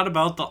forgot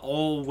about the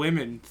all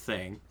women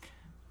thing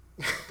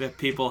that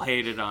people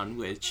hated on,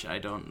 which I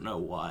don't know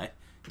why.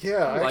 Yeah,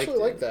 I liked actually it.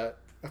 liked that.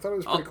 I thought it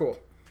was pretty cool.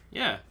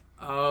 Yeah.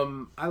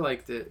 I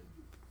liked it,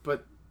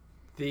 but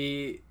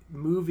the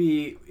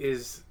movie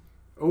is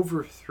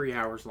over 3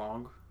 hours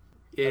long.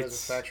 That is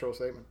It's a factual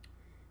statement.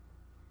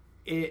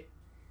 it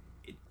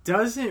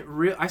doesn't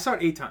really. I saw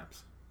it 8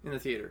 times in the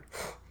theater.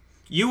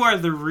 You are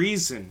the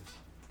reason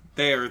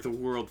they are the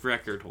world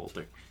record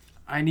holder.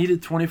 I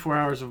needed 24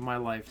 hours of my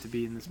life to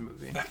be in this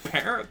movie.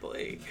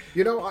 Apparently.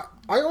 You know,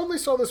 I only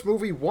saw this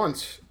movie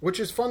once, which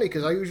is funny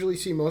because I usually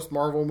see most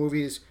Marvel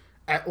movies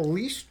at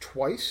least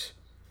twice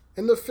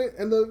in the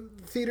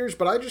theaters,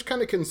 but I just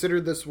kind of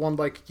considered this one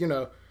like, you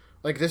know,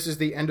 like this is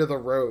the end of the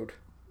road.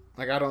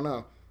 Like, I don't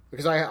know.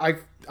 Because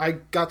I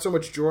got so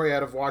much joy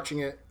out of watching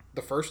it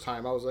the first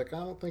time. I was like, I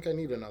don't think I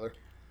need another.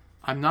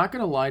 I'm not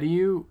gonna lie to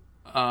you.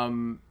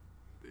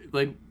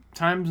 Like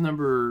times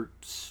number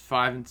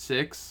 5 and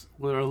 6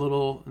 were a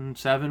little, and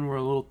 7 were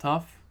a little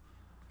tough.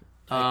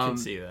 I can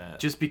see that.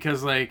 Just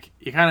because, like,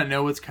 you kind of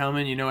know what's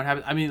coming, you know what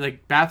happens. I mean,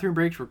 like, bathroom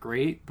breaks were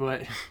great,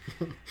 but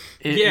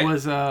it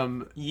was...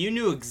 You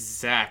knew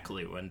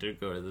exactly when to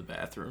go to the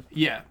bathroom.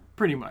 Yeah,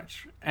 pretty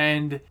much.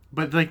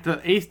 But, like, the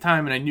 8th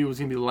time, and I knew it was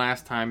going to be the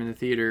last time in the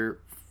theater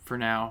for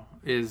now,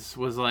 was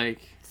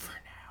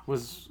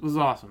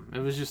awesome. It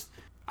was just...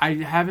 I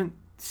haven't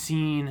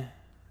seen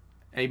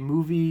a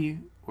movie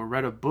or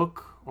read a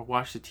book or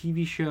watched a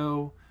TV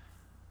show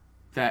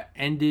that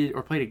ended,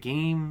 or played a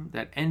game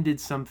that ended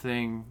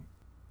something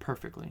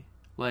perfectly.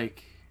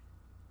 Like,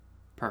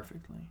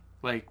 perfectly.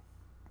 Like,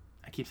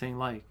 I keep saying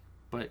like,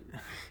 but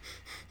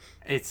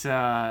it's,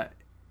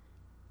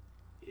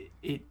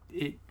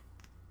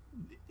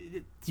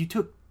 you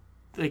took,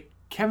 like,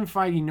 Kevin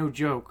Feige, no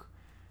joke,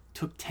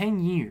 took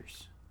 10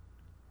 years,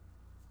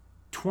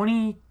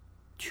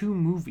 22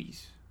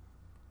 movies,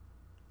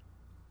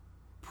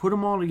 put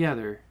them all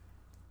together,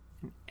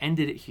 and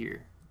ended it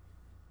here.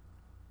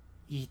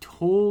 It's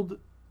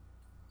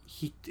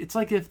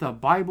like if the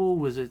Bible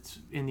was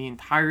in the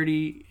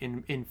entirety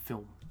in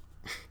film.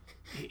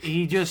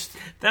 He just...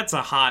 That's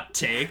a hot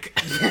take.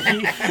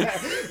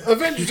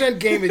 Avengers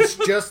Endgame is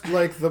just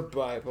like the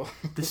Bible.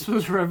 This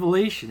was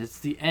Revelation. It's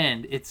the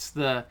end.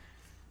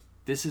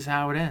 This is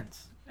how it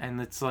ends.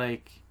 And it's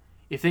like,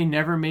 if they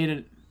never made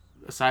it,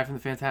 aside from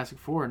the Fantastic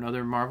Four,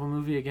 another Marvel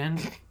movie again,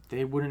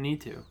 they wouldn't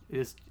need to. It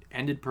just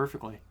ended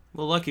perfectly.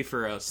 Well, lucky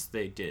for us,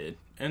 they did.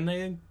 And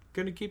they're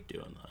going to keep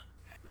doing that.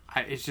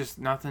 It's just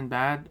nothing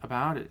bad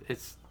about it.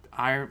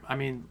 I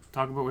mean,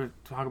 talk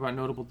about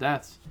notable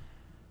deaths.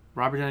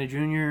 Robert Downey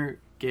Jr.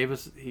 gave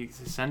us his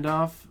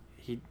send-off.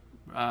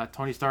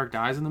 Tony Stark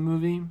dies in the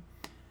movie,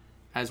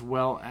 as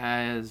well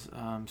as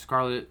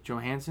Scarlett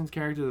Johansson's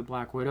character, the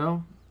Black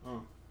Widow.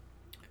 Oh.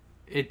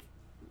 It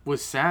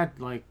was sad.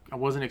 Like, I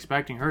wasn't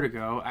expecting her to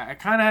go. I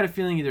kind of had a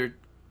feeling either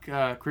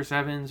Chris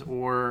Evans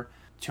or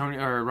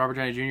Robert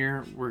Downey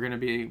Jr. were going to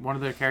be, one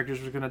of the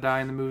characters was going to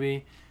die in the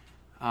movie.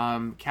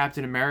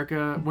 Captain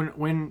America,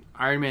 when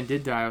Iron Man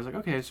did die, I was like,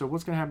 okay, so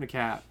what's going to happen to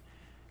Cap?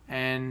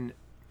 And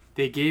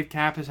they gave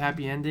Cap his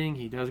happy ending.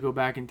 He does go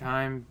back in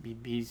time.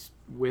 He's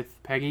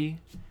with Peggy,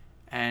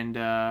 and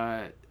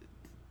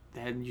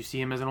then you see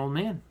him as an old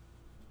man.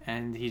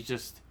 And he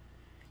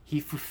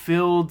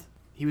fulfilled,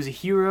 he was a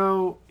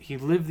hero, he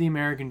lived the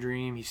American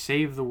dream, he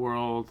saved the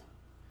world,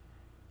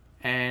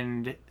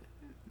 and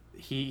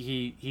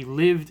he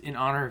lived in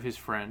honor of his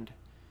friend.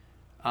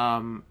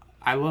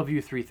 I Love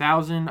You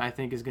 3000, I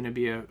think, is going to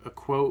be a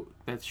quote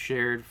that's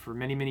shared for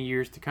many, many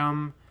years to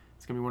come.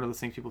 It's going to be one of those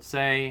things people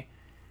say.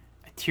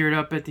 I teared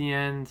up at the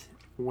end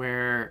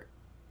where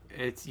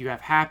you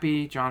have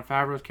Happy, Jon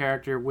Favreau's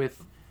character,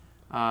 with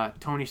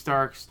Tony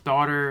Stark's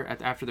daughter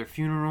after their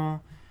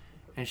funeral.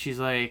 And he's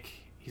like,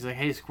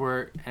 hey,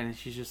 Squirt. And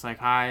she's just like,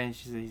 hi. And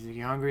he's like,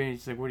 you hungry? And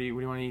he's like, what do you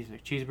want to eat? He's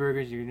like,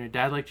 cheeseburgers. Your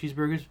dad like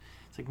cheeseburgers?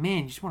 It's like,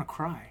 man, you just want to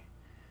cry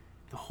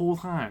the whole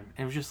time.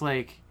 And it was just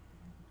like,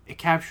 it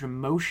captured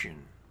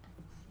emotion,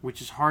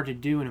 which is hard to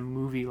do in a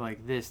movie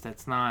like this.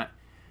 That's not,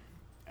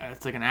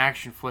 it's like an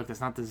action flick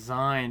that's not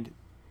designed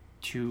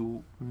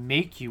to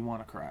make you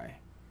want to cry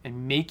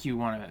and make you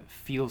want to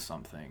feel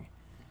something.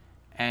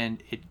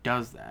 And it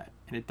does that,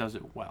 and it does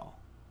it well.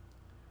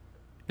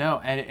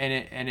 No,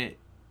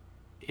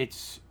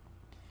 it's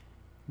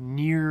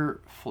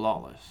near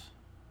flawless.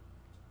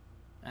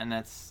 And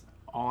that's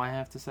all I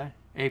have to say.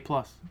 A+.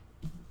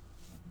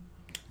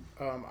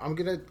 I'm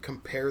going to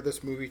compare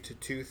this movie to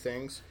two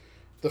things.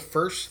 The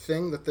first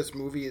thing that this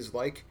movie is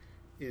like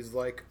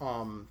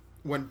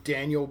when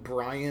Daniel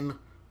Bryan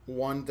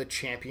won the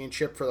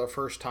championship for the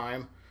first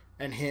time,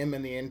 and him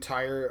and the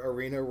entire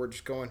arena were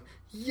just going,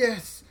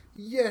 yes,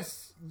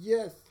 yes,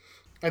 yes.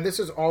 And this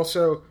is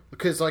also,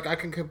 because like I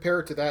can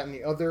compare it to that, and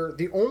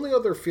the only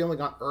other feeling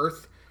on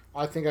earth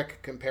I think I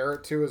could compare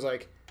it to is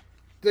like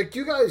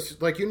you guys,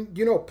 like you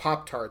know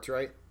Pop-Tarts,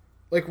 right?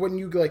 Like when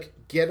you like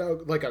get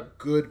a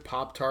good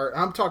Pop-Tart,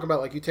 I'm talking about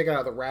like you take it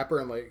out of the wrapper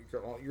and like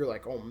you're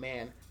like, oh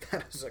man,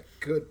 that is a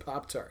good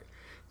Pop-Tart.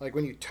 Like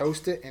when you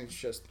toast it and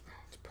it's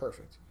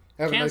perfect.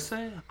 I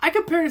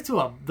compare it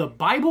to the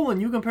Bible, and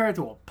you compare it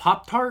to a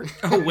Pop-Tart.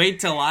 Oh, wait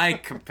till I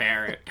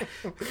compare it.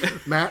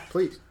 Matt,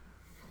 please.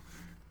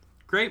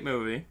 Great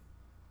movie.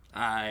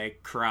 I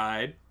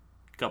cried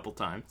a couple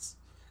times.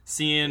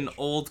 Seeing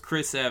old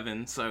Chris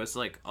Evans, I was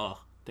like,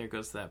 oh, there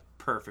goes that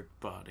perfect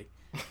body.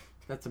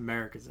 That's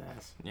America's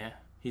ass. Yeah,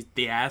 he's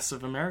the ass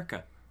of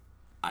America.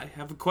 I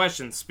have a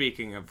question,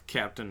 speaking of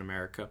Captain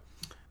America.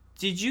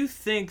 Did you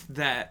think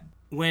that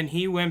when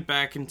he went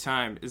back in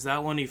time, is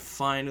that when he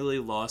finally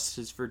lost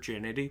his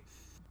virginity?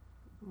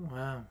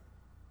 Wow.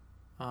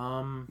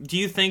 Do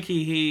you think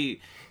he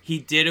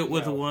did it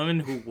with a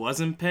woman who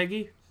wasn't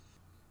Peggy?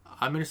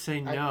 I'm going to say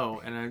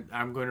no, and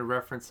I'm going to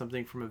reference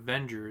something from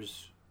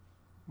Avengers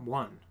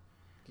 1.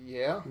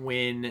 Yeah?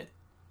 When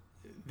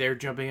they're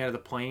jumping out of the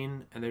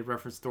plane, and they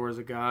reference Thor as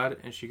a god,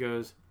 and he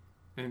goes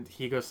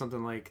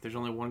something like, there's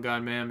only one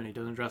God, ma'am, and he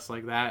doesn't dress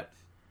like that.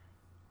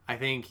 I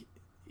think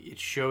it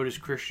showed his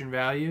Christian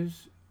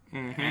values,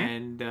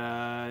 and,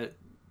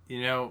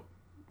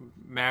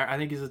 I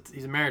think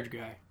he's a marriage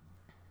guy,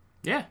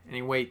 Yeah. and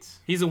he waits.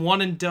 He's a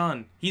one and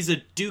done. He's a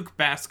Duke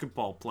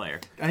basketball player.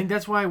 I think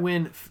that's why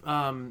when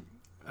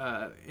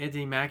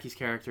Anthony Mackie's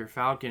character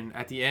Falcon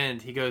at the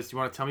end, he goes, "Do you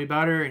want to tell me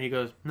about her?" And he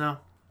goes, "No,"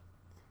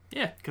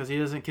 Yeah. because he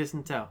doesn't kiss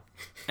and tell.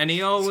 And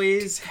he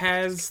always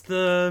has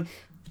the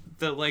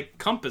like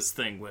compass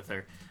thing with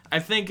her. I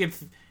think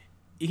if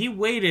he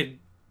waited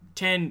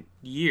 10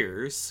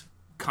 years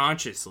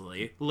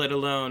consciously, let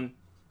alone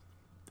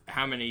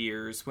how many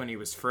years when he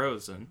was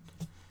frozen.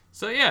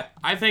 So yeah,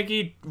 I think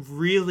he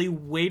really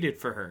waited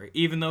for her,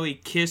 even though he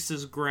kissed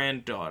his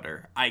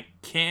granddaughter. I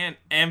can't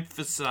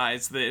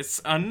emphasize this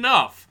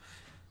enough.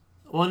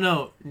 Well,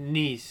 no,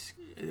 niece.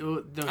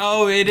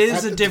 Oh, it is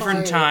At a the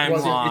different time, it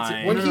wasn't.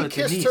 timeline. When No, he it's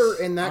a kissed niece.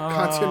 her in that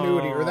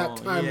continuity or that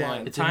Yeah,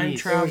 timeline, It's a time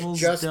niece. travel's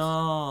just-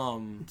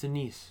 dumb. It's a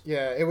niece.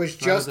 yeah, it was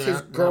Rather just than his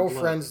not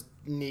girlfriend's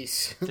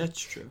niece. That's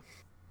true.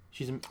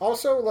 She's a,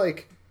 Also,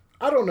 like,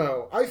 I don't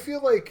know. I feel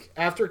like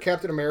after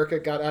Captain America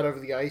got out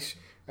of the ice,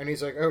 and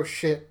he's like, "Oh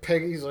shit,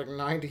 Peggy's like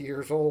 90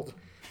 years old,"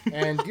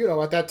 and you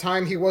know, at that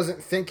time he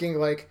wasn't thinking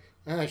like,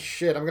 "Ah,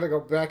 shit, I'm gonna go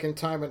back in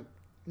time and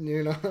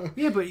you know."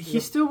 yeah, but he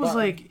still was but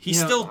like He you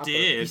know, still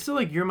did. He's still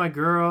like, "You're my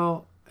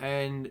girl,"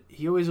 and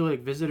he always would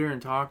like visit her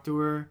and talk to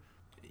her.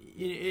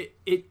 They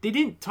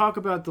didn't talk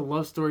about the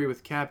love story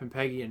with Cap and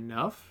Peggy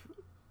enough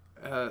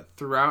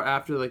throughout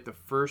after like the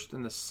first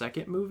and the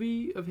second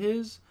movie of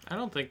his. I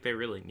don't think they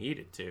really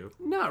needed to.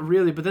 Not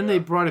really, but then they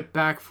brought it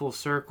back full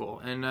circle,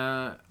 and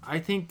I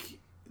think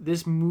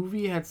this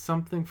movie had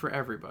something for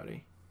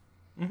everybody.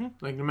 Mm-hmm.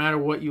 Like no matter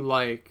what you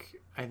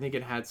like, I think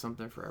it had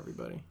something for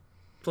everybody,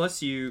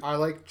 Plus, you... I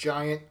like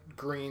giant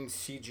green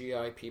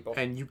CGI people.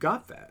 and you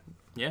got that.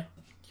 Yeah.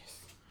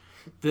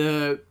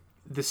 The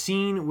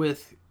scene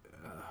with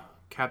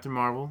Captain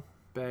Marvel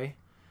Bay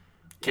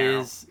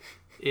Carol. is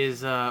when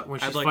she's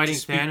I'd like fighting to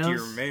speak Thanos, to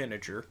your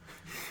manager.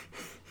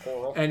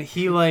 Coral. and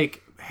he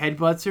like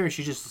headbutts her, and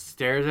she just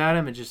stares at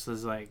him, and just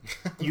is like,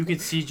 you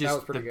could see was just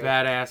the pretty good.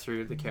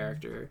 badassery of the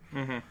character.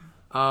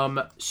 Mm-hmm.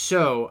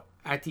 So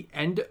at the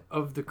end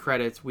of the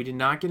credits, we did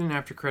not get an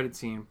after credit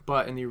scene,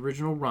 but in the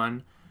original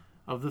run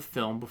of the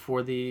film,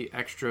 before the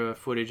extra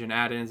footage and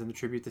add-ins and the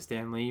tribute to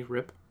Stan Lee,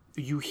 rip,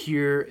 you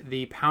hear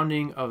the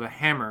pounding of a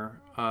hammer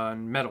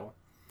on metal.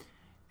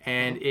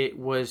 And it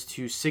was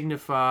to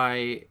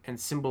signify and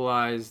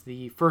symbolize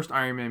the first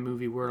Iron Man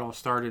movie where it all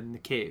started in the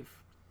cave.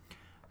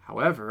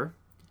 However,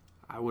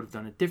 I would have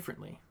done it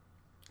differently.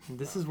 And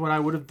this is what I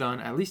would have done,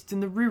 at least in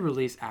the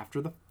re-release,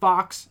 after the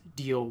Fox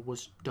deal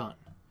was done.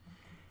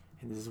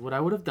 And this is what I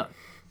would have done.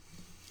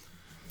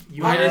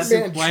 You Why, had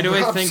Man why do I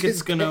drops think his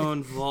it's going to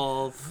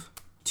involve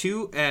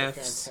 2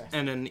 F's Fantastic.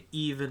 and an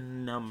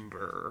even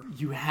number?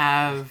 you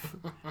have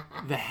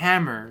the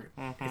hammer.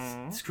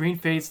 Mm-hmm. Its screen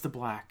fades to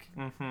black.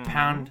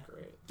 Pound,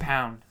 Great.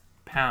 pound,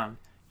 pound.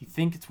 You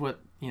think it's what,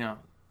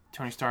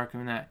 Tony Stark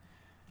doing that.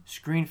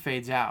 Screen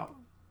fades out.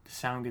 The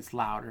sound gets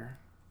louder.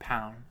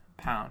 Pound,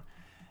 pound.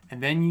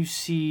 And then you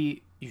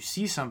see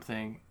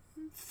something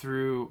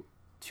through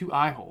 2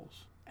 eye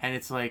holes. And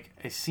it's like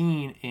a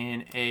scene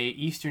in a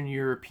Eastern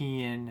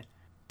European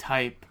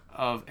type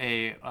of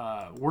a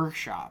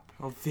workshop.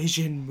 A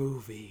vision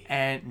movie.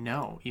 And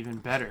no, even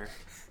better.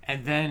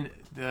 And then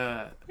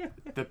the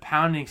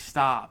pounding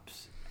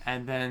stops,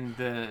 and then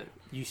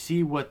you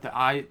see what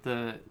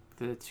the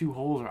 2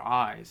 holes are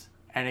eyes,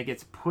 and it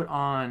gets put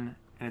on,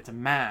 and it's a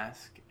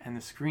mask, and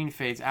the screen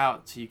fades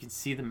out so you can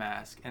see the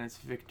mask, and it's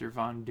Victor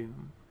Von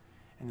Doom.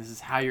 And this is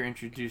how you're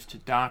introduced to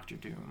Doctor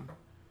Doom.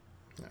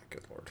 Ah,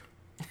 good lord.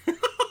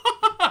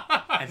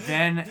 And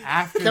then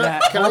after Can I-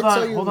 that, can I hold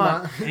tell on, you hold my-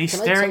 on. And he's can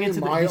I staring tell you into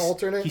my the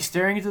alternate? he's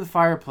staring into the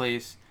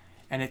fireplace,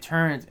 and it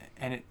turns,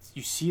 and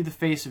you see the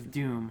face of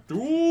Doom,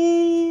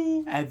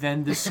 Ooh. and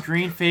then the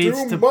screen fades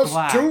Doom to must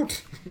black.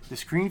 toot. The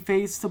screen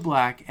fades to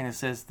black, and it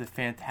says the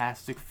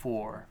Fantastic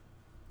Four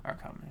are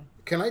coming.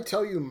 Can I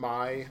tell you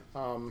my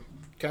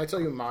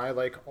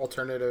like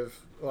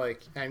alternative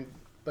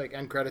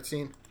end credit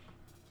scene?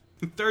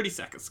 30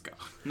 seconds ago.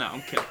 No,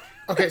 I'm kidding.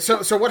 Okay,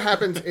 so what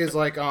happens is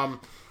like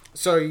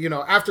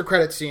so after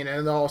credit scene,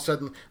 and then all of a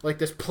sudden like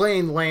this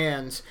plane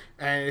lands,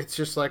 and it's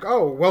just like,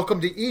 oh,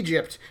 welcome to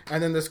Egypt,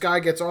 and then this guy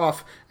gets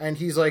off, and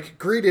he's like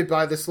greeted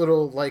by this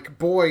little like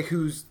boy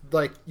who's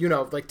like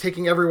like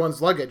taking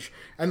everyone's luggage,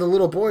 and the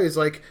little boy is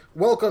like,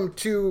 welcome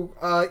to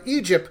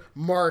Egypt,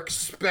 Mark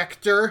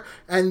Spector,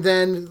 and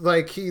then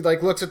like he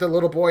like looks at the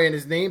little boy and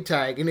his name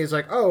tag, and he's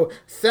like, oh,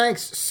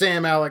 thanks,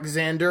 Sam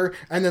Alexander,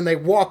 and then they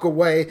walk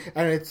away,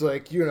 and it's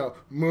like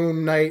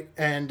Moon Knight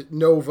and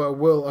Nova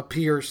will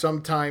appear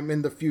sometime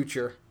in the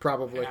future,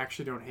 probably. I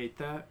actually don't hate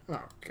that.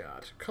 Oh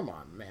God, come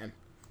on, man.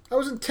 That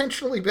was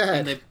intentionally bad.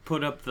 And they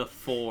put up the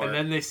 4. And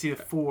then they see the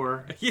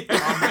 4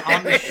 yeah.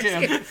 on the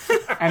ship,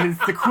 and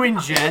it's the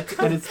Quinjet,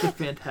 and it's the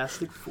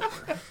Fantastic Four.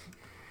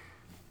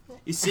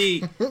 You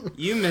see,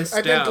 you missed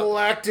and then out.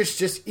 Galactus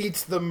just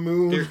eats the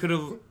moon. There could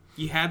have...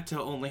 You had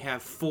to only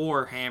have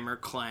 4 hammer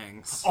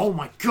clangs. Oh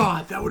my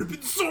God, that would have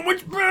been so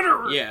much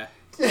better. Yeah.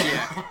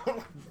 Yeah.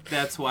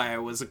 That's why I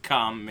was a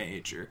comm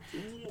major.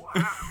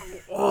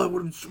 Oh, it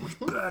would have been so much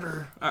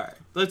better. Alright,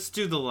 let's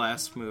do the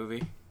last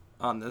movie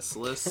on this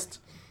list.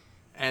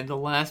 And the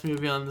last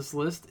movie on this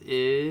list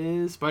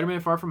is Spider-Man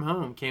Far From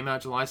Home. Came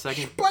out July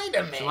 2nd.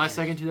 Spider-Man! July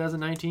 2nd,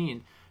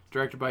 2019.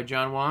 Directed by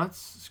John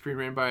Watts.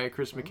 Screenwritten by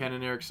Chris McKenna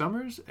and Eric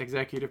Summers.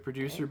 Executive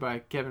producer by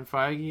Kevin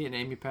Feige and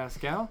Amy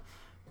Pascal.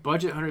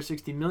 Budget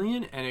 $160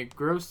 million, and it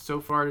grossed so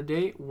far to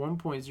date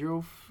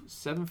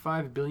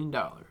 $1.075 billion.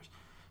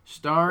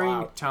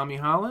 Starring Tommy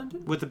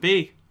Holland. With a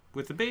B.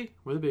 With a B.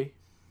 With a B.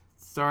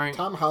 Starring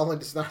Tom Holland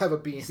does not have a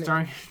B in it.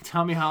 Starring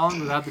Tommy Holland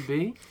without the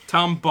B.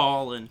 Tom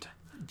Bolland.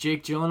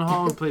 Jake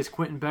Gyllenhaal, who plays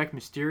Quentin Beck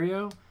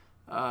Mysterio.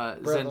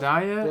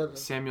 Zendaya, Brother.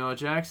 Samuel L.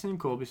 Jackson,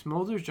 Colby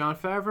Smulders, Jon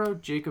Favreau,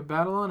 Jacob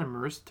Batalon, and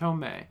Marissa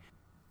Tomei.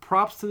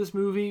 Props to this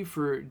movie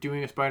for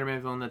doing a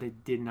Spider-Man villain that they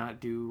did not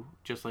do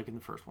just like in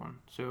the first one.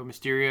 So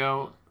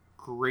Mysterio,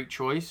 great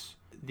choice.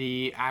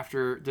 The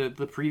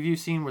preview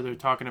scene where they're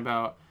talking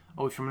about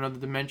from another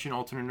dimension,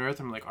 alternate Earth.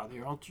 I'm like, are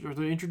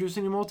they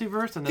introducing the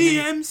multiverse? And then The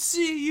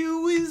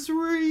MCU is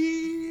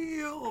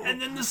real.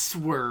 and then the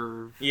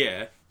swerve.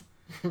 Yeah.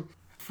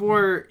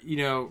 Before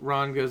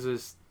Ron goes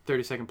his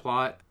 30-second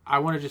plot, I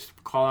want to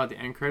just call out the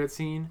end credit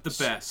scene. The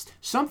best.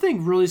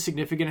 Something really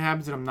significant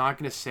happens, and I'm not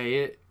going to say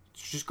it.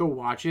 Just go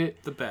watch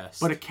it. The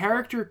best. But a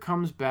character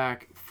comes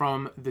back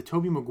from the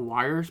Tobey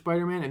Maguire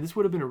Spider-Man, and this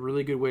would have been a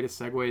really good way to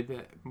segue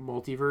the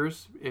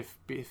multiverse if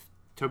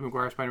Tobey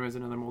Maguire Spider-Man is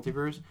another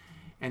multiverse.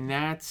 And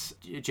that's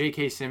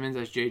J.K. Simmons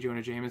as J.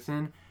 Jonah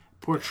Jameson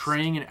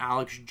portraying an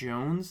Alex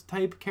Jones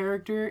type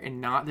character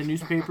and not the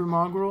newspaper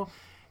mongrel.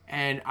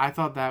 And I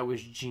thought that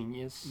was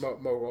genius.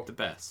 Mogul. The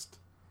best.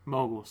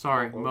 Mogul.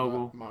 Sorry,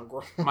 Mogul.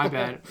 Mongrel. My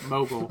bad.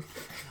 Mogul.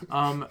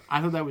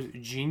 I thought that was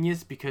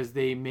genius because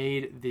they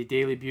made the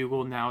Daily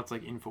Bugle, now it's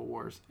like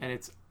InfoWars. And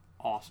it's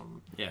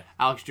awesome. Yeah.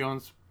 Alex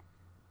Jones,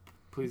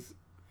 please.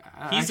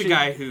 He's the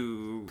guy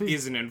who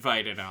isn't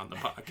invited on the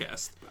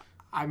podcast.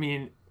 I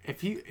mean,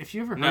 if you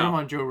ever heard No. him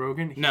on Joe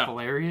Rogan, he's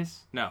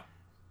hilarious. No.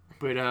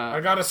 But I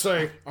gotta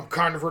say, I'm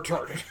kind of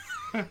retarded.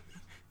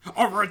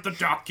 I read the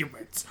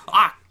documents.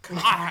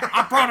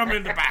 I brought them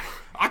in the back.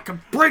 I can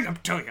bring them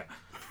to you.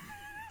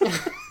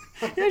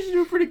 you actually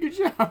do a pretty good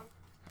job.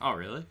 Oh,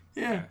 really?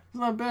 Yeah, it's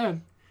not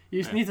bad.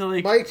 You just need to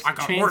Mike, I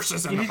got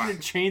horses in you the need back. to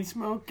chain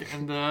smoke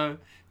and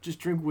just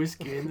drink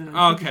whiskey. And then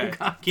Okay.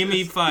 Give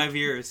me 5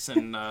 years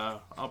and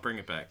I'll bring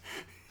it back.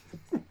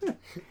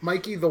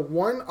 Mikey, the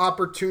one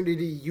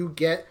opportunity you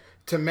get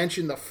to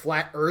mention the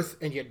flat Earth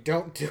and you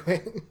don't do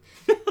it.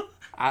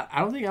 I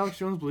don't think Alex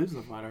Jones believes in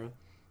the flat Earth.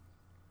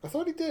 I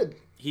thought he did.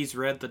 He's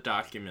read the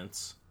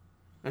documents.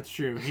 That's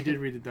true. He did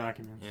read the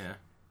documents. Yeah.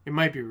 It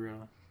might be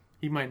real.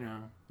 He might know.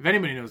 If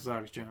anybody knows, it's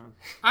Alex Jones.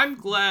 I'm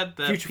glad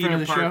that Future friend Peter of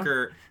the show?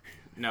 Parker...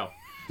 No.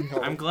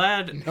 I'm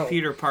glad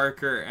Peter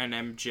Parker and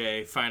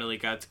MJ finally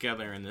got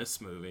together in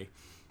this movie.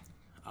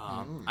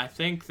 I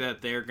think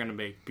that they're going to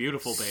make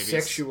beautiful babies.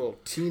 Sexual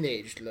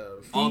teenage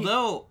love.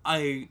 Although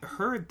I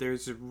heard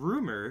there's a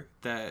rumor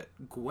that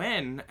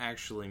Gwen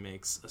actually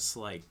makes a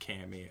slight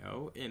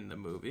cameo in the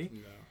movie.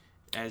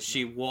 As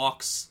she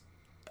walks,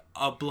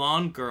 a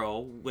blonde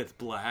girl with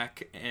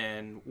black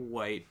and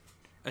white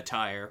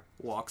attire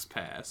walks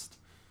past.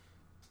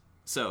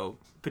 So,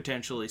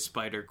 potentially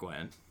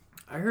Spider-Gwen.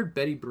 I heard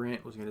Betty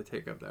Brant was going to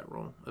take up that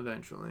role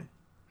eventually.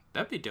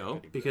 That'd be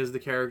dope. Because the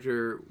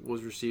character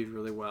was received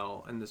really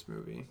well in this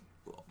movie.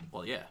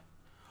 Well, yeah.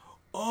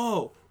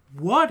 Oh,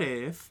 what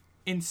if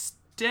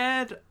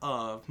instead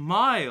of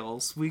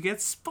Miles, we get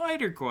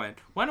Spider-Gwen?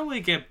 Why don't we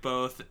get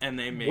both and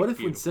they make What if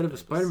beautiful instead of a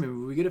babies? Spider-Man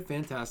movie, we get a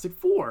Fantastic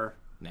Four?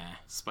 Nah,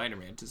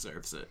 Spider-Man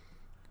deserves it.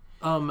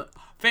 Um,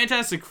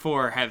 Fantastic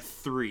Four had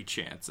 3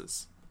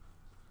 chances.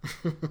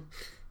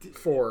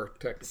 4,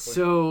 technically.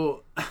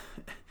 so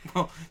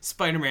Well,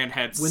 Spider-Man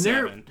had when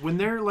 7.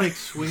 they're like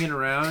swinging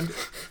around,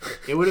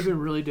 it would have been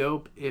really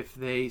dope if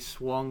they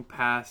swung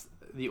past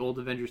the old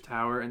Avengers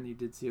Tower and you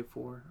did see a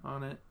 4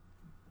 on it,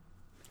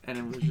 and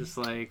it was just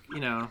like,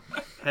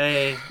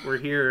 hey, we're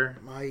here,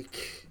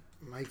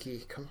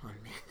 Mikey, come on,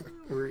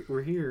 man.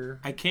 we're here.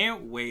 I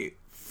can't wait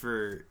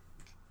for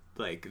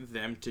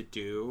them to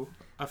do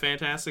a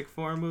Fantastic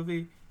Four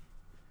movie,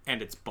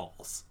 and it's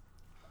balls.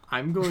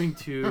 I'm going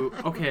to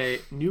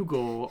new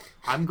goal.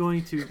 I'm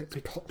going to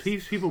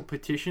please people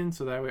petition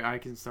so that way I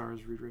can star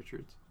as Reed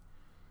Richards.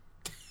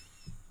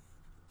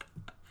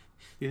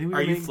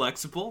 Are you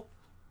flexible?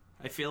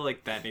 I feel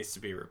like that needs to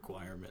be a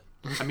requirement.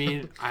 I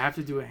mean, I have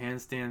to do a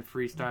handstand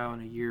freestyle in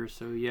a year,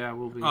 so yeah,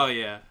 we'll be. Oh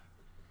yeah,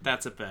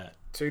 that's a bet.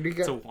 So do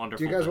It's a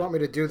wonderful you guys bet. want me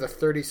to do the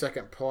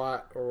 30-second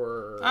plot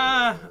or?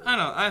 I don't.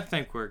 I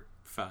think we're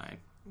fine.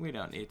 We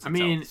don't need to. I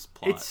mean, tell this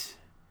plot. it's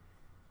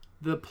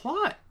the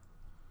plot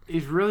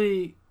is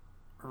really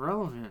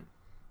irrelevant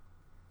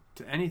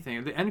to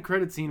anything. The end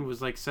credit scene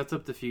was like sets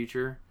up the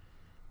future.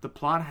 The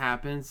plot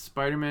happens.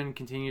 Spider-Man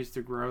continues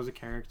to grow as a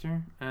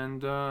character,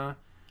 and a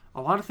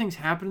lot of things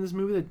happen in this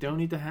movie that don't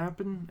need to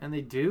happen, and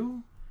they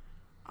do.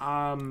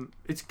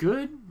 It's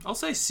good. I'll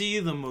say see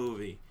the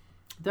movie.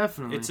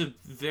 Definitely. It's a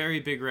very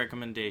big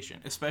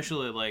recommendation,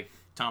 especially like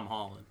Tom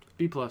Holland.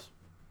 B+.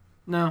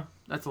 No,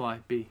 that's a lie.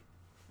 B.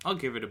 I'll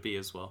give it a B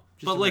as well.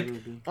 Just But a like,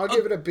 regular B. I'll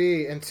give it a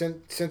B, and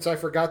since I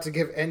forgot to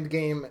give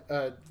Endgame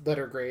a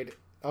letter grade,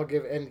 I'll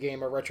give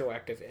Endgame a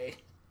retroactive A.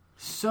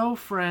 So,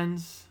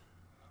 friends,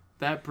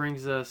 that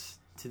brings us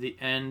to the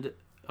end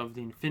of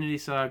the Infinity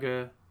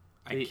Saga.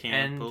 I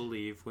can't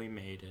believe we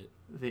made it.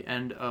 The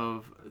end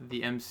of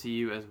the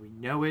MCU as we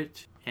know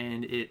it,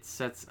 and it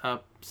sets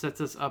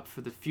us up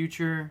for the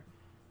future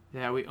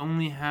that we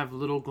only have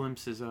little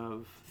glimpses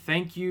of.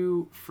 Thank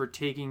you for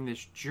taking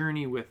this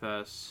journey with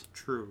us.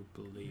 True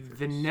believers.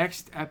 The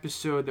next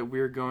episode that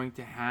we're going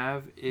to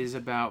have is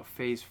about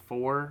Phase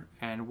 4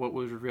 and what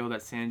was revealed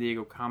at San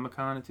Diego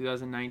Comic-Con in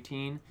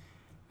 2019,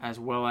 as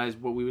well as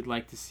what we would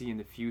like to see in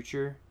the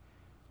future.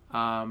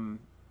 So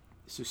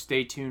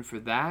stay tuned for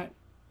that.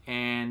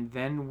 And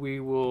then we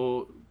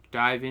will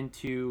dive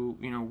into,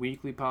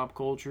 weekly pop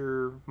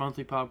culture,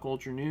 monthly pop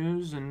culture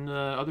news, and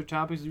other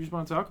topics that we just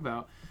want to talk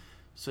about,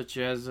 such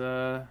as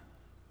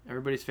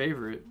everybody's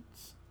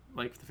favorites,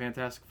 like the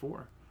Fantastic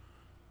Four.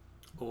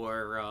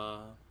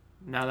 Or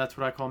Now that's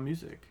what I call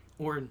music.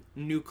 or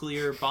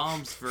nuclear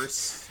bombs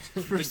versus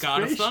For the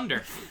God of space.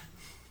 Thunder.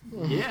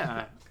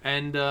 Yeah,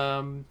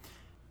 and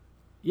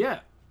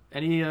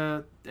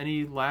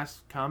any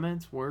last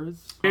comments,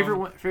 words?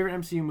 Favorite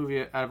MCU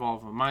movie out of all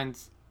of them?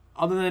 Mine's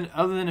other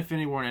than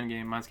Infinity War and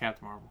Endgame. Mine's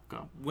Captain Marvel.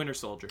 Go. Winter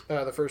Soldier.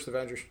 The first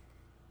Avengers.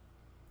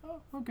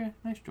 Oh, okay,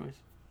 nice choice.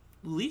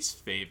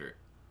 Least favorite.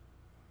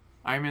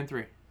 Iron Man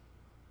 3.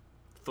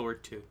 Thor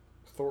 2.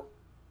 Thor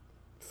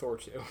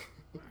 2.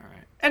 All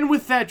right. And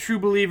with that, true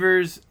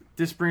believers,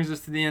 this brings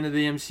us to the end of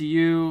the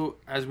MCU.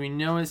 As we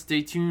know it,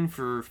 stay tuned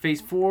for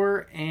Phase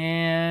 4,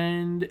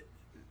 and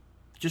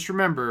just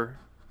remember,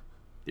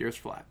 the Earth's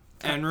flat.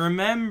 And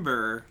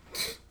remember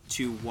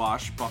to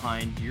wash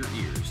behind your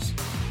ears.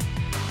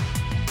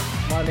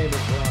 My name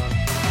is Ron.